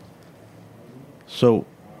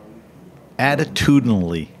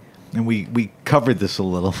 attitudinally, and we covered this a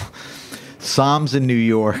little, Psalms in New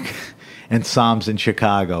York and Psalms in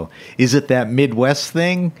Chicago. Is it that Midwest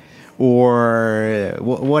thing? Or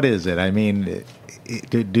what is it? I mean,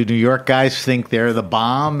 do New York guys think they're the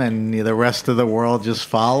bomb and the rest of the world just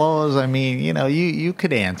follows? I mean, you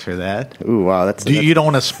could answer that. Ooh, wow. You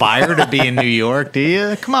don't aspire to be in New York, do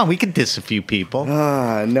you? Come on, we could diss a few people.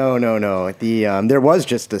 No. There was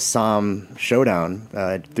just a Psalm showdown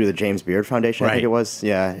through the James Beard Foundation, I think it was.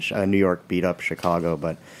 Yeah, New York beat up Chicago.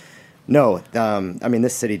 But no, I mean,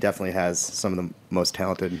 this city definitely has some of the most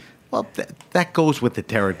talented. Well, that goes with the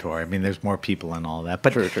territory. I mean, there's more people and all that.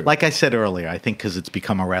 But True. Like I said earlier, I think because it's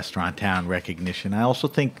become a restaurant town recognition. I also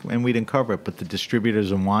think, and we didn't cover it, but the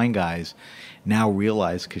distributors and wine guys now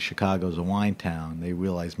realize, because Chicago's a wine town, they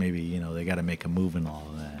realize maybe, they got to make a move and all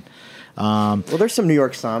of that. Well, there's some New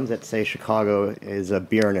York Psalms that say Chicago is a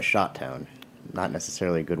beer and a shot town, not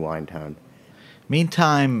necessarily a good wine town.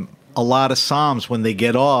 Meantime, a lot of Psalms, when they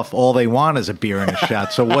get off, all they want is a beer and a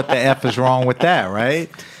shot. So what the F is wrong with that, right?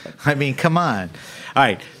 I mean, come on. All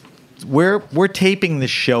right. We're taping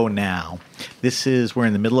this show now. We're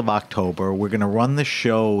in the middle of October. We're going to run the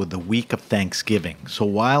show the week of Thanksgiving. So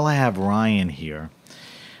while I have Ryan here,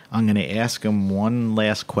 I'm going to ask him one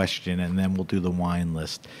last question, and then we'll do the wine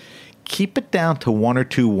list. Keep it down to 1 or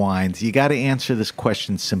 2 wines. You got to answer this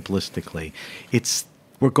question simplistically.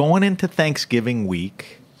 We're going into Thanksgiving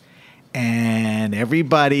week. And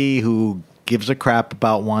everybody who gives a crap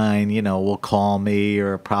about wine, will call me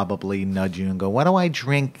or probably nudge you and go, what do I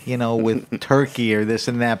drink, with turkey or this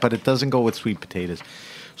and that? But it doesn't go with sweet potatoes.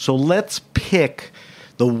 So let's pick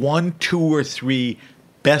the 1, 2, or 3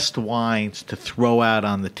 best wines to throw out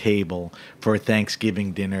on the table for a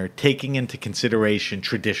Thanksgiving dinner, taking into consideration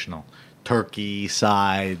traditional turkey,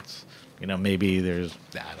 sides, maybe there's,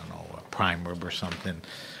 I don't know, a prime rib or something.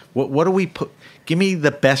 What do we put? Give me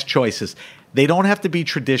the best choices. They don't have to be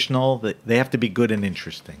traditional. They have to be good and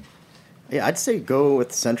interesting. Yeah, I'd say go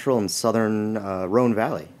with Central and Southern Rhone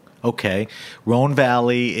Valley. Okay. Rhone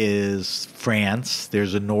Valley is France.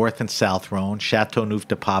 There's a North and South Rhone.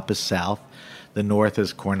 Châteauneuf-du-Pape is south. The north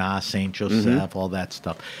is Cornas, Saint-Joseph, all that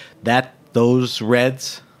stuff. Those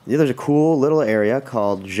reds? Yeah, there's a cool little area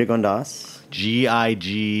called Gigondas.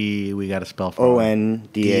 G-I-G, we got to spell for Ondas.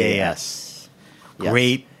 Great. Yes.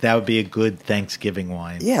 That would be a good Thanksgiving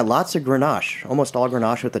wine. Yeah, lots of Grenache. Almost all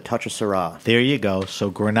Grenache with a touch of Syrah. There you go.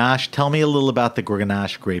 So Grenache. Tell me a little about the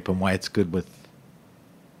Grenache grape and why it's good with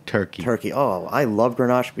turkey. Oh, I love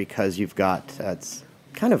Grenache because you've got, it's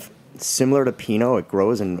kind of similar to Pinot. It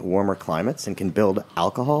grows in warmer climates and can build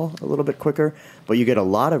alcohol a little bit quicker. But you get a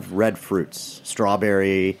lot of red fruits,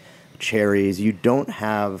 strawberry, cherries. You don't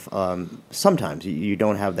have, sometimes you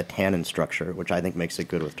don't have the tannin structure, which I think makes it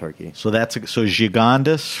good with turkey. So so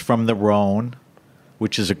Gigondas from the Rhone,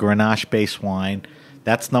 which is a Grenache-based wine.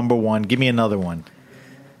 That's number 1. Give me another one.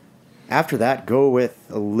 After that, go with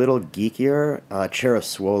a little geekier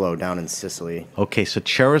Cerasuolo down in Sicily. Okay, so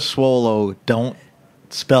Cerasuolo, don't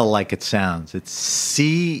spell like it sounds. It's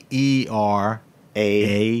Cerasuo.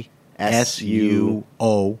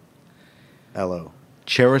 Hello.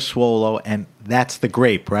 Cerasuolo, and that's the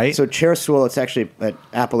grape, right? So Cerasuolo, it's actually an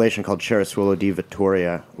appellation called Cerasuolo di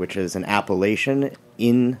Vittoria, which is an appellation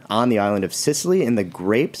on the island of Sicily, and the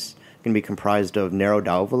grapes can be comprised of Nero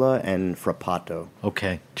d'Avola and Frappato.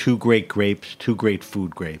 Okay, 2 great grapes, 2 great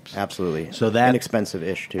food grapes. Absolutely. So that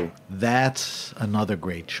inexpensive-ish too. That's another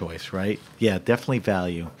great choice, right? Yeah, definitely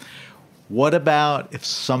value. What about if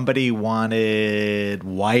somebody wanted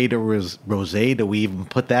white or rosé? Do we even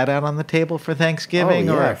put that out on the table for Thanksgiving?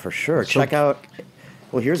 Oh, yeah, for sure. Check out...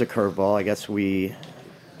 Well, here's a curveball. I guess we're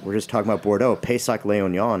just talking about Bordeaux. Pessac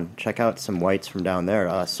Léognan. Check out some whites from down there.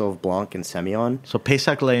 Sauve Blanc and Semillon. So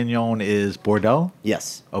Pessac Léognan is Bordeaux?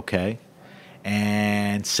 Yes. Okay.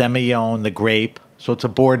 And Semillon, the grape. So it's a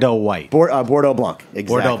Bordeaux white. Bordeaux Blanc, exactly.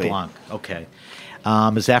 Bordeaux Blanc, okay.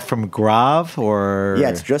 Is that from Grave or?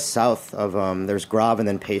 Yeah, it's just south of. There's Grave and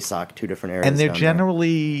then Pessac, 2 different areas. And they're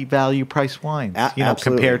generally value price wines, absolutely.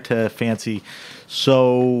 compared to fancy.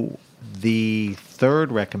 So the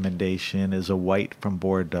third recommendation is a white from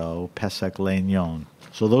Bordeaux, Pessac Léognan.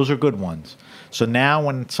 So those are good ones. So now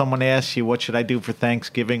when someone asks you, what should I do for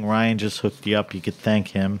Thanksgiving, Ryan just hooked you up. You could thank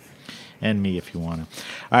him and me if you want to.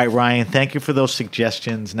 All right, Ryan, thank you for those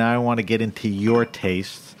suggestions. Now I want to get into your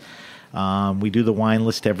tastes. We do the wine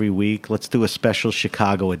list every week. Let's do a special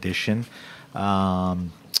Chicago edition.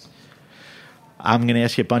 I'm going to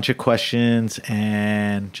ask you a bunch of questions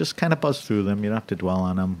and just kind of buzz through them. You don't have to dwell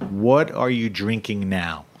on them. What are you drinking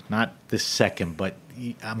now? Not this second, but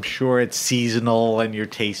I'm sure it's seasonal and you're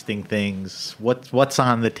tasting things. What's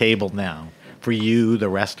on the table now for you, the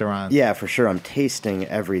restaurant? Yeah, for sure. I'm tasting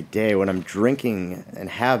every day. What I'm drinking and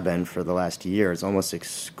have been for the last year is almost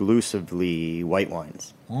exclusively white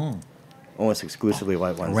wines. Almost exclusively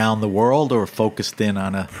white wines. Around the world or focused in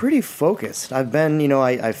on a... Pretty focused. I've been,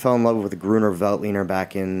 I fell in love with the Gruner Veltliner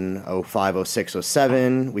back in 05, 06,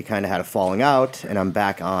 07. We kind of had a falling out, and I'm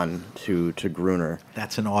back on to Gruner.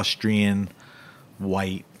 That's an Austrian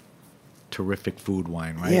white, terrific food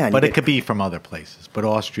wine, right? Yeah. But it could be from other places. But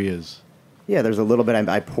Austria's... Yeah, there's a little bit.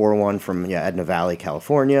 I pour one from Edna Valley,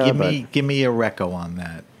 California. Give me a reco on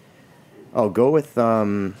that. Oh, go with,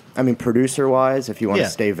 producer-wise, if you want to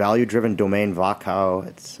stay value-driven, Domaine Wachau.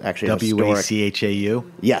 It's actually a historic... Wachau?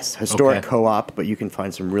 Yes, historic co-op, but you can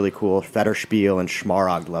find some really cool Federspiel and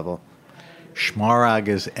Schmaragd level. Schmaragd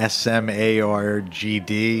is S-M-A-R-G-D.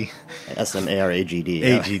 S-M-A-R-A-G-D.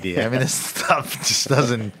 Yeah. A-G-D. I mean, this stuff just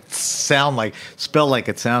doesn't spell like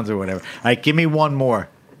it sounds or whatever. All right, give me one more.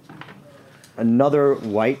 Another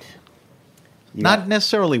white... Not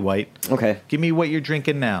necessarily white. Okay. Give me what you're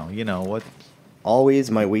drinking now. You know what? Always,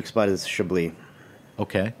 my weak spot is Chablis.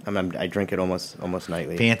 Okay. I drink it almost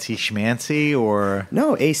nightly. Fancy schmancy or?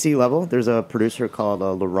 No, AC level. There's a producer called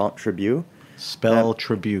Laurent Tribut. Spell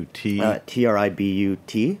Tribut.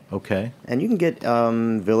 Tribut. Okay. And you can get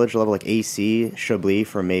village level like AC Chablis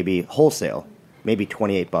for maybe wholesale, maybe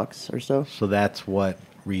 $28 or so. So that's what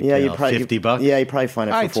retail. Yeah, you probably $50. Yeah, you probably find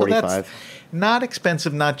it for $45. So that's not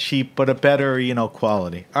expensive, not cheap, but a better,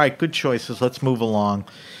 quality. All right, good choices. Let's move along.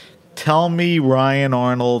 Tell me Ryan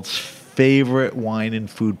Arnold's favorite wine and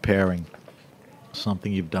food pairing.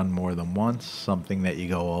 Something you've done more than once, something that you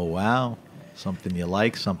go, oh, wow, something you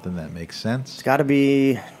like, something that makes sense. It's got to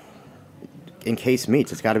be, in case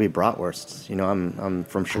meats, it's got to be bratwursts. I'm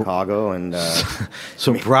from Chicago. And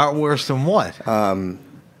so bratwurst and what?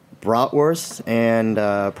 Bratwurst and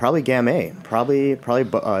probably Gamay. Probably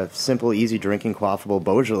simple, easy drinking, quaffable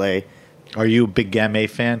Beaujolais. Are you a big Gamay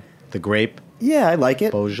fan? The grape? Yeah, I like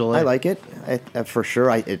it. Beaujolais? I like it. For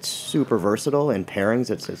sure. It's super versatile in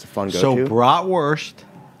pairings. It's a fun go-to. So bratwurst,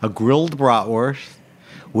 a grilled bratwurst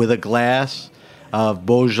with a glass of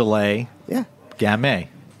Beaujolais. Yeah. Gamay.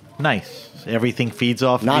 Nice. Everything feeds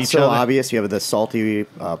off Not each so other. Obvious. You have the salty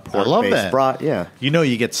pork-based brat. Yeah.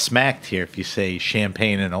 You get smacked here if you say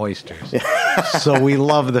champagne and oysters. So we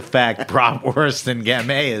love the fact bratwurst and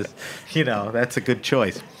Gamay is, that's a good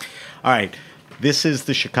choice. All right. This is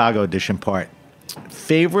the Chicago edition part.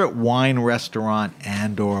 Favorite wine restaurant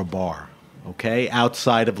and or bar, okay?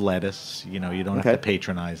 Outside of Lettuce. You don't have to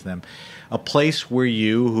patronize them. A place where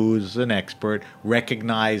you, who's an expert,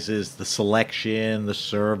 recognizes the selection, the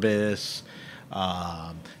service,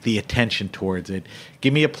 the attention towards it.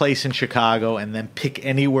 Give me a place in Chicago and then pick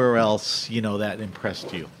anywhere else, that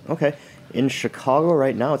impressed you. Okay. In Chicago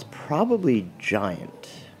right now, it's probably Giant.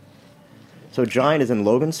 So Giant is in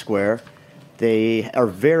Logan Square. They are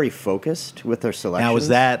very focused with their selections. Now, is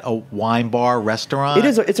that a wine bar restaurant? It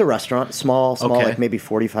is. It's a restaurant, small, Okay. like maybe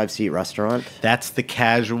 45-seat restaurant. That's the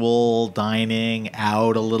casual dining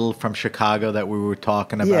out a little from Chicago that we were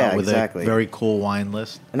talking about Yeah, with exactly. a very cool wine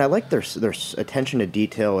list. And I like their attention to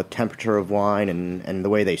detail with temperature of wine and the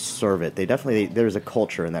way they serve it. There's a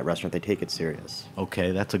culture in that restaurant. They take it serious.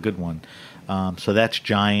 Okay, that's a good one. So that's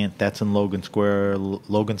Giant. That's in Logan Square.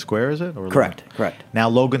 Logan Square, is it? Or Correct. Now,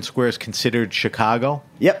 Logan Square is considered Chicago?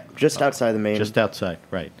 Yep, just outside the main. Just outside,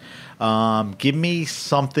 right. Give me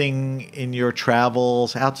something in your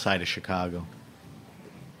travels outside of Chicago.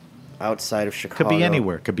 Outside of Chicago. Could be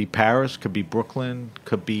anywhere. Could be Paris, could be Brooklyn,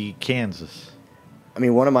 could be Kansas. I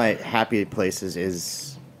mean, one of my happy places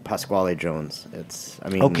is Pasquale Jones.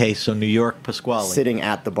 Okay, so New York, Pasquale. Sitting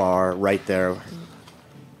at the bar right there.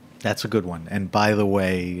 That's a good one. And by the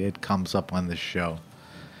way, it comes up on this show,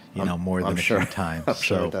 more than a few times. I'm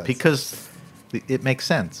sure it does. Because it makes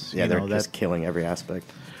sense. Yeah, they're just killing every aspect.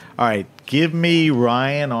 All right, give me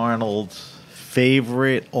Ryan Arnold's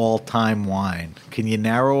favorite all-time wine. Can you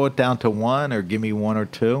narrow it down to one, or give me one or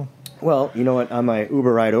two? Well, you know what? On my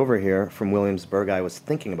Uber ride over here from Williamsburg, I was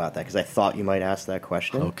thinking about that because I thought you might ask that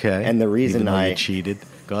question. Okay. And the reason Even though you cheated.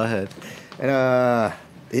 Go ahead. And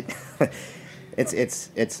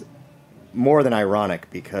it's more than ironic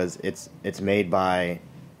because it's made by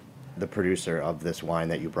the producer of this wine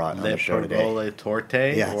that you brought on the show today. Le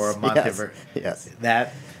Torte Yes, or Montever? yes.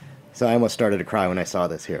 That. So I almost started to cry when I saw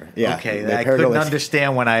this here. Yeah. Okay, Le I couldn't Pergolese.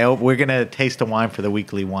 understand when we're going to taste a wine for the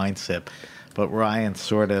weekly wine sip, but Ryan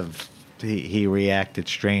sort of he reacted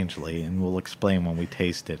strangely, and we'll explain when we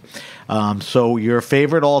taste it. So your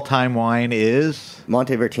favorite all-time wine is?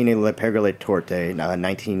 Montevertine Le Pergole Torte,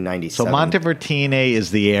 1997. So Montevertine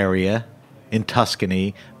is the area in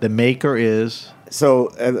Tuscany. The maker is? So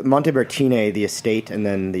Montevertine, the estate, and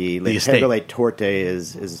then the Le estate. Pergole Torte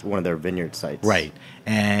is one of their vineyard sites. Right.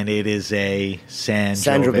 And it is a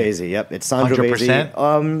Sangiovese. Yep, it's Sangiovese.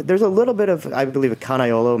 100%? There's a little bit of, I believe, a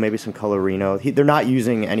Canaiolo, maybe some Colorino. They're not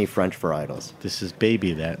using any French varietals. This is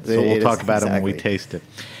baby that. So It we'll is, talk about it when we exactly. taste it.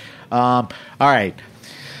 All right.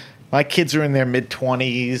 My kids are in their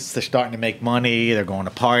mid-20s. They're starting to make money. They're going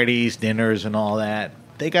to parties, dinners, and all that.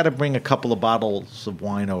 They got to bring a couple of bottles of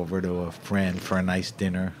wine over to a friend for a nice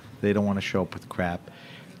dinner. They don't want to show up with crap.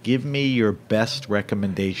 Give me your best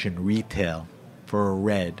recommendation retail for a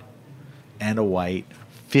red and a white,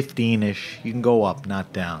 15-ish. You can go up,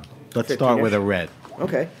 not down. Let's start 15-ish? with a red.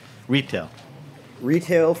 Okay. Retail.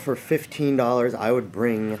 Retail for $15, I would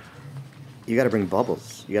bring, you got to bring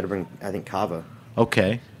bubbles. You got to bring, I think, Cava.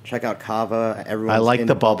 Okay. Check out Cava. Everyone's I like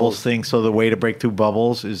into the bubbles thing, so the way to break through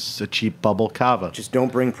bubbles is a cheap bubble cava. Just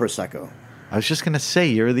don't bring Prosecco. I was just going to say,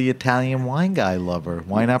 you're the Italian wine guy lover.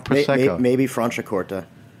 Why not Prosecco? Maybe Franciacorta.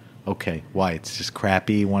 Okay, why? It's just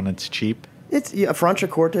crappy when it's cheap? It's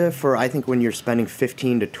Franciacorta for, I think, when you're spending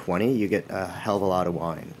 15 to 20, you get a hell of a lot of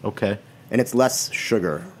wine. Okay. And it's less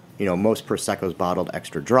sugar. Most Prosecco's bottled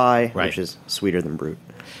extra dry, Right. which is sweeter than brut.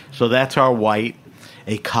 So that's our white,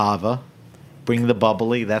 a cava. Bring the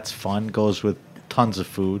bubbly, that's fun. Goes with tons of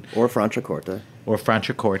food. Or Franciacorta. Or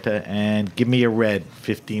Franciacorta. And give me a red,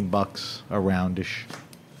 $15 a roundish.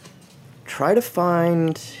 Try to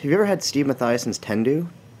find, have you ever had Steve Mathiassen's Tendu?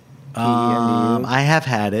 I have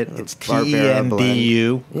had it. It's Barbera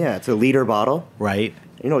TNDU. Yeah, it's a liter bottle. Right.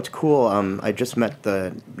 It's cool. I just met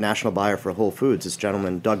the national buyer for Whole Foods, this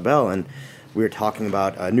gentleman, Doug Bell, and we were talking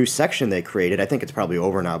about a new section they created. I think it's probably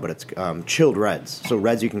over now, but it's chilled reds. So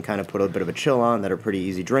reds you can kind of put a bit of a chill on that are pretty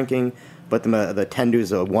easy drinking. But the Tendu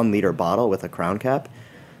is a 1 liter bottle with a crown cap.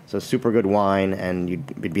 So super good wine, and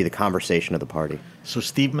you'd be the conversation of the party. So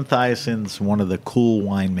Steve Mathiassen's one of the cool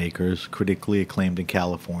winemakers, critically acclaimed in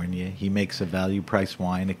California. He makes a value-priced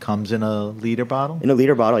wine. It comes in a liter bottle? In a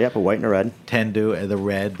liter bottle, yep, a white and a red. Tendu, the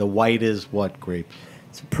red. The white is what grape?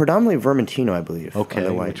 It's predominantly Vermentino, I believe. Okay,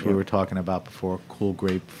 the white, which we were talking about before. Cool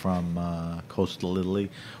grape from coastal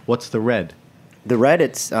Italy. What's the red? The red,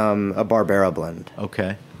 it's a Barbera blend.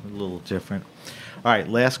 Okay, a little different. All right,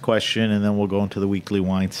 last question, and then we'll go into the weekly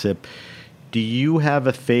wine sip. Do you have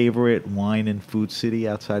a favorite wine and food city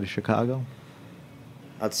outside of Chicago?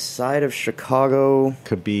 Outside of Chicago,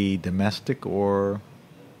 Could be domestic or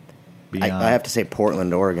beyond. I have to say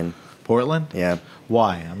Portland, Oregon. Portland? Yeah.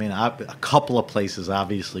 Why? I mean, a couple of places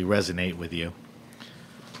obviously resonate with you.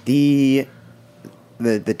 The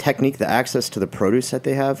the technique, the access to the produce that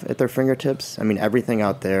they have at their fingertips. I mean, everything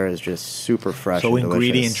out there is just super fresh. So and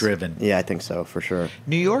ingredient driven. Yeah, I think so for sure.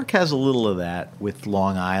 New York has a little of that with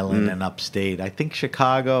Long Island and upstate. I think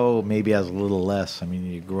Chicago maybe has a little less. I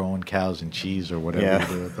mean, you're growing cows and cheese or whatever you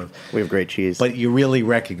do with those. We have great cheese. But you really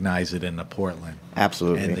recognize it in the Portland.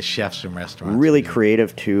 Absolutely. And the chefs and restaurants. Really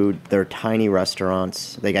creative, too. They're tiny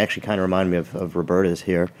restaurants. They actually kind of remind me of Roberta's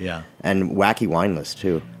here. Yeah. And wacky wine list,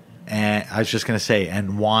 too. And I was just going to say,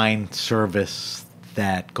 and wine service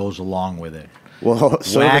that goes along with it. Well,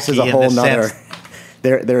 service is a whole nother. Sense.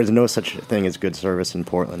 There is no such thing as good service in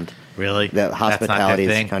Portland. Really? The hospitality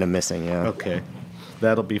is kind of missing, yeah. Okay.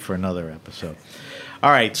 That'll be for another episode. All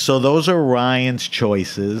right, so those are Ryan's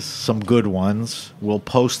choices, some good ones. We'll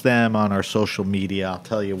post them on our social media. I'll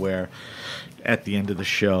tell you where at the end of the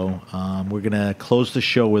show. We're going to close the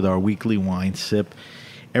show with our weekly wine sip.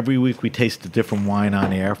 Every week we taste a different wine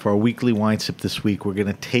on air. For our weekly wine sip this week, we're going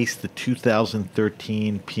to taste the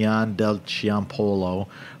 2013 Pian del Ciampolo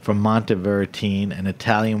from Montevertine, an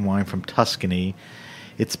Italian wine from Tuscany.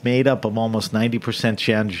 It's made up of almost 90%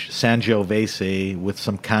 Sangiovese with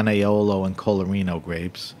some Canaiolo and Colorino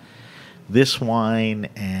grapes. This wine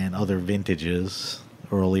and other vintages,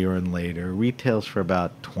 earlier and later, retails for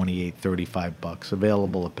about $28, $35,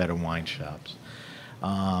 available at better wine shops.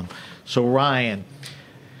 So Ryan,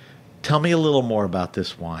 tell me a little more about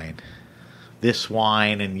this wine. This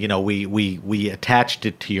wine, and we attached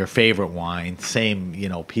it to your favorite wine, same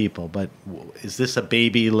people. But is this a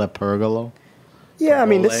baby La Pergolo? Yeah, I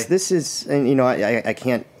mean this is, and I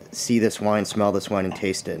can't see this wine, smell this wine, and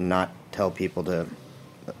taste it, and not tell people to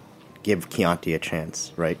give Chianti a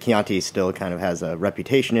chance, right? Chianti still kind of has a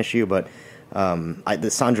reputation issue, but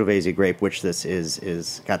the Sangiovese grape, which this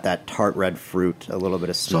is got that tart red fruit, a little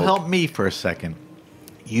bit of smoke. So help me for a second.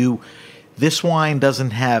 This wine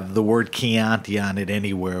doesn't have the word Chianti on it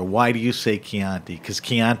anywhere. Why do you say Chianti? Because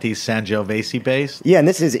Chianti is Sangiovese based? Yeah, and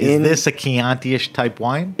this is this a Chianti-ish type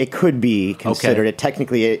wine? It could be considered. Okay. It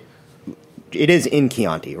technically, it is in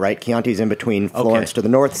Chianti, right? Chianti's in between Florence to the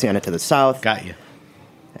north, Siena to the south. Got you.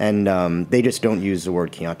 And they just don't use the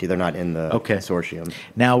word Chianti. They're not in the consortium.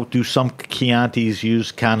 Now, do some Chiantis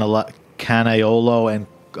use Canaiolo and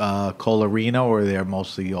Colorino, or they're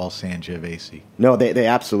mostly all Sangiovese? No, they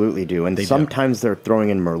absolutely do. And sometimes they're throwing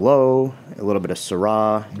in Merlot, a little bit of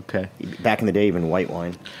Syrah. Okay. Back in the day, even white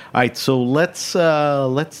wine. All right, so let's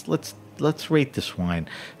rate this wine.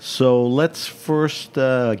 So let's first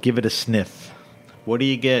give it a sniff. What do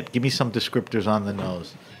you get? Give me some descriptors on the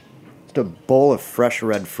nose. Just a bowl of fresh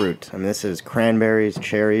red fruit. I mean, this is cranberries,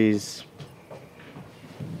 cherries.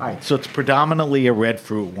 All right, so it's predominantly a red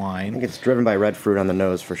fruit wine. I think it's driven by red fruit on the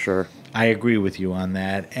nose for sure. I agree with you on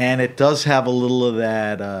that. And it does have a little of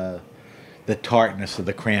that, the tartness of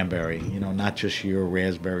the cranberry. Not just your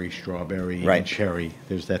raspberry, strawberry, and cherry.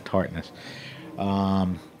 There's that tartness.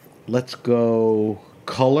 Let's go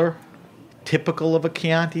color. Typical of a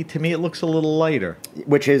Chianti. To me, it looks a little lighter.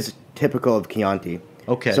 Which is typical of Chianti.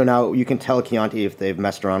 Okay. So now you can tell Chianti if they've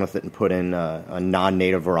messed around with it and put in a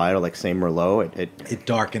non-native varietal like say Merlot. It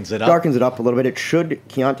darkens it up. Darkens it up a little bit.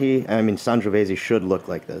 Sangiovese should look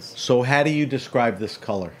like this. So how do you describe this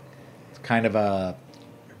color? It's kind of a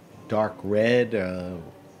dark red.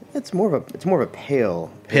 It's more of a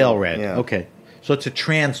pale red. Yeah. Okay. So it's a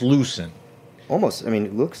translucent. Almost. I mean,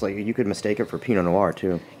 it looks like you could mistake it for Pinot Noir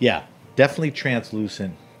too. Yeah, definitely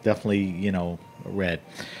translucent. Definitely, red.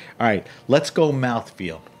 All right, let's go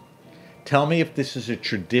mouthfeel. Tell me if this is a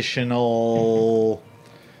traditional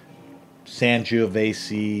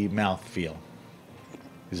Sangiovese mouthfeel.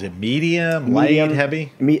 Is it medium, light,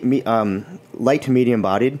 heavy? Light to medium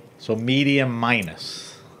bodied. So medium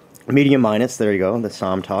minus. Medium minus, there you go, the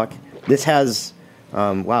Somm talk. This has,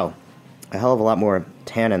 a hell of a lot more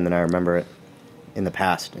tannin than I remember it in the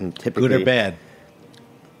past. And typically, good or bad?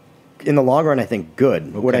 In the long run, I think good.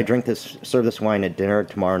 Okay. Would I serve this wine at dinner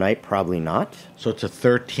tomorrow night? Probably not. So it's a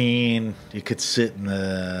 13. You could sit in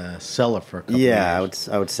the cellar for a couple of years.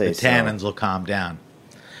 I would say the tannins will calm down.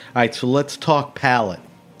 All right, so let's talk palate.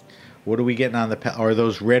 What are we getting on the palate? Are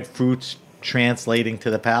those red fruits translating to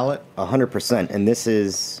the palate? 100%. And this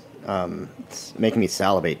is it's making me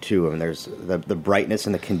salivate, too. I mean, there's the brightness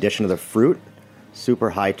and the condition of the fruit. Super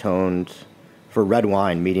high-toned. For red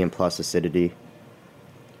wine, medium plus acidity.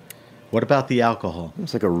 What about the alcohol?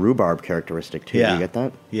 It's like a rhubarb characteristic, too. Yeah. You get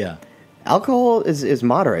that? Yeah. Alcohol is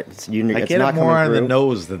moderate. I get it more on the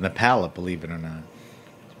nose than the palate, believe it or not.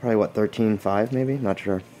 It's probably, 13.5 maybe? Not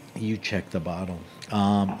sure. You check the bottle.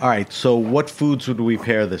 All right, so what foods would we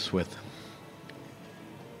pair this with?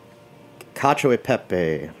 Cacio e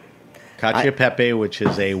pepe. Cacio e pepe, which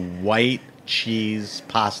is a white cheese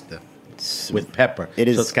pasta with pepper. It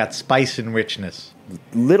is. So it's got spice and richness.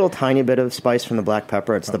 Little tiny bit of spice from the black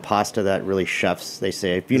pepper. It's the pasta that really chefs, they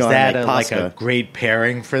say. If you know Is how that to make pasta. like a great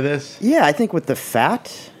pairing for this? Yeah, I think with the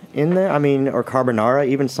fat in there, or carbonara,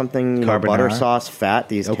 even something, butter sauce, fat,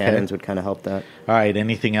 these tannins would kind of help that. All right,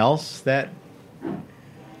 anything else that?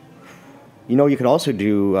 You could also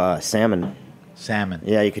do salmon. Salmon.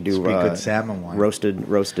 Yeah, you could do good salmon wine. roasted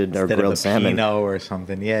Instead or grilled of a salmon. Pinot or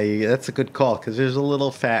something. Yeah, that's a good call because there's a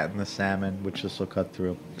little fat in the salmon, which this will cut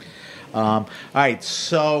through. All right,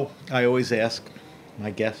 so I always ask my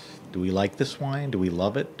guests, do we like this wine? Do we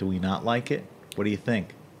love it? Do we not like it? What do you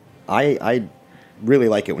think? I really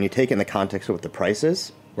like it when you take it in the context of what the price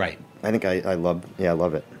is. Right. I think I love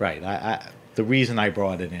it. Right. The reason I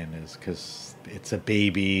brought it in is because it's a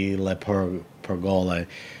baby Le Pergola.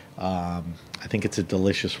 I think it's a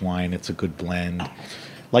delicious wine. It's a good blend.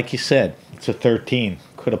 Like you said, it's a 13.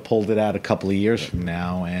 Could have pulled it out a couple of years from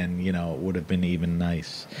now, and, it would have been even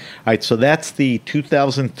nice. All right, so that's the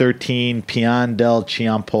 2013 Pian del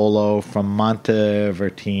Ciampolo from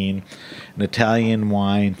Montevertine, an Italian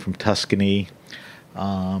wine from Tuscany,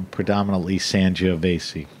 predominantly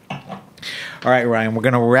Sangiovese. All right, Ryan, we're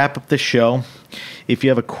going to wrap up the show. If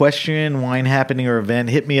you have a question, wine happening, or event,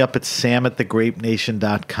 hit me up at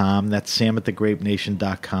samatthegrapenation.com. That's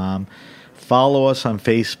samatthegrapenation.com. Follow us on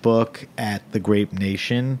Facebook at The Grape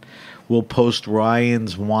Nation. We'll post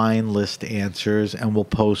Ryan's wine list answers, and we'll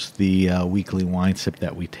post the weekly wine sip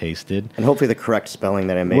that we tasted. And hopefully the correct spelling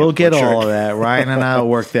that I made. We'll get all of that. Ryan and I will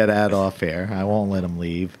work that out off air. I won't let him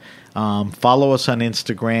leave. Follow us on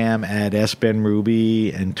Instagram at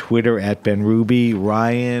SBenRuby and Twitter at BenRuby.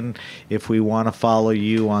 Ryan, if we want to follow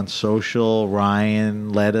you on social,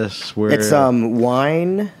 Ryan, let us. It's wine,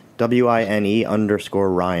 WINE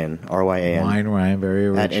 _Ryan, RYAN. Wine Ryan, very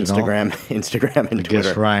original. At Instagram and Twitter. I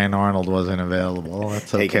guess Ryan Arnold wasn't available.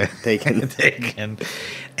 That's okay. Taken.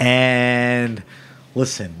 And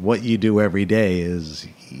listen, what you do every day is,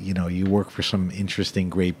 you work for some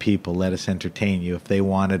interesting, great people. Let us entertain you. If they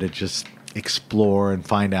wanted to just explore and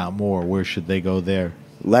find out more, where should they go there?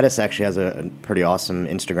 Lettuce actually has a pretty awesome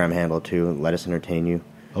Instagram handle, too. Lettuce Entertain You.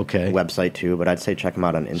 Okay. Website, too. But I'd say check them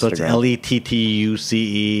out on Instagram. So it's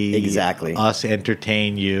LETTUCE. Exactly. Us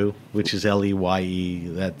Entertain You, which is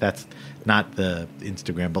LEYE. That's not the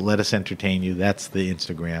Instagram, but Let Us Entertain You. That's the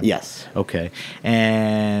Instagram. Yes. Okay.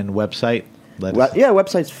 And website?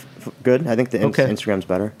 Website's good. I think the Instagram's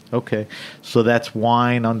better. Okay. So that's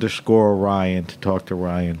wine _Ryan to talk to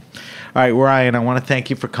Ryan. All right, Ryan, I want to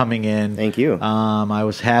thank you for coming in. Thank you. I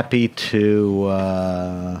was happy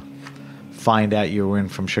to find out you were in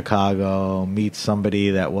from Chicago, meet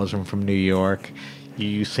somebody that wasn't from New York.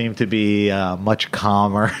 You seem to be much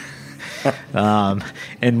calmer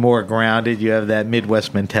and more grounded. You have that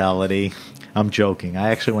Midwest mentality. I'm joking. I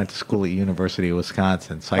actually went to school at University of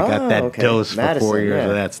Wisconsin, so I got that dose for 4 years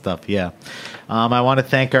of that stuff. Yeah. I want to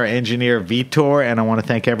thank our engineer, Vitor, and I want to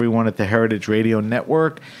thank everyone at the Heritage Radio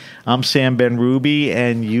Network. I'm Sam BenRuby,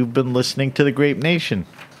 and you've been listening to The Grape Nation.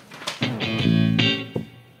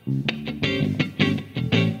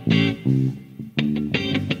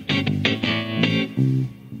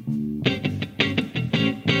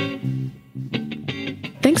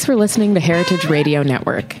 Thanks for listening to Heritage Radio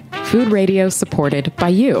Network, food radio supported by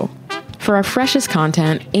you. For our freshest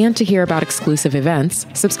content and to hear about exclusive events,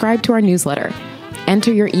 subscribe to our newsletter.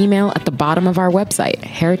 Enter your email at the bottom of our website,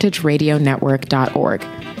 heritageradionetwork.org.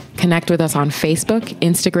 Connect with us on Facebook,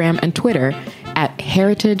 Instagram, and Twitter at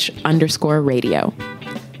heritage_radio.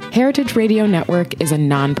 Heritage Radio Network is a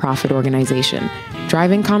nonprofit organization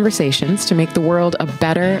driving conversations to make the world a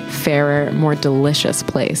better, fairer, more delicious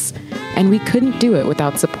place. And we couldn't do it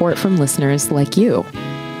without support from listeners like you.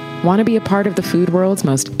 Want to be a part of the food world's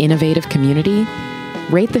most innovative community?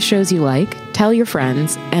 Rate the shows you like, tell your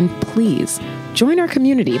friends, and please join our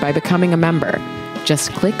community by becoming a member.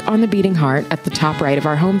 Just click on the beating heart at the top right of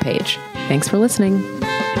our homepage. Thanks for listening.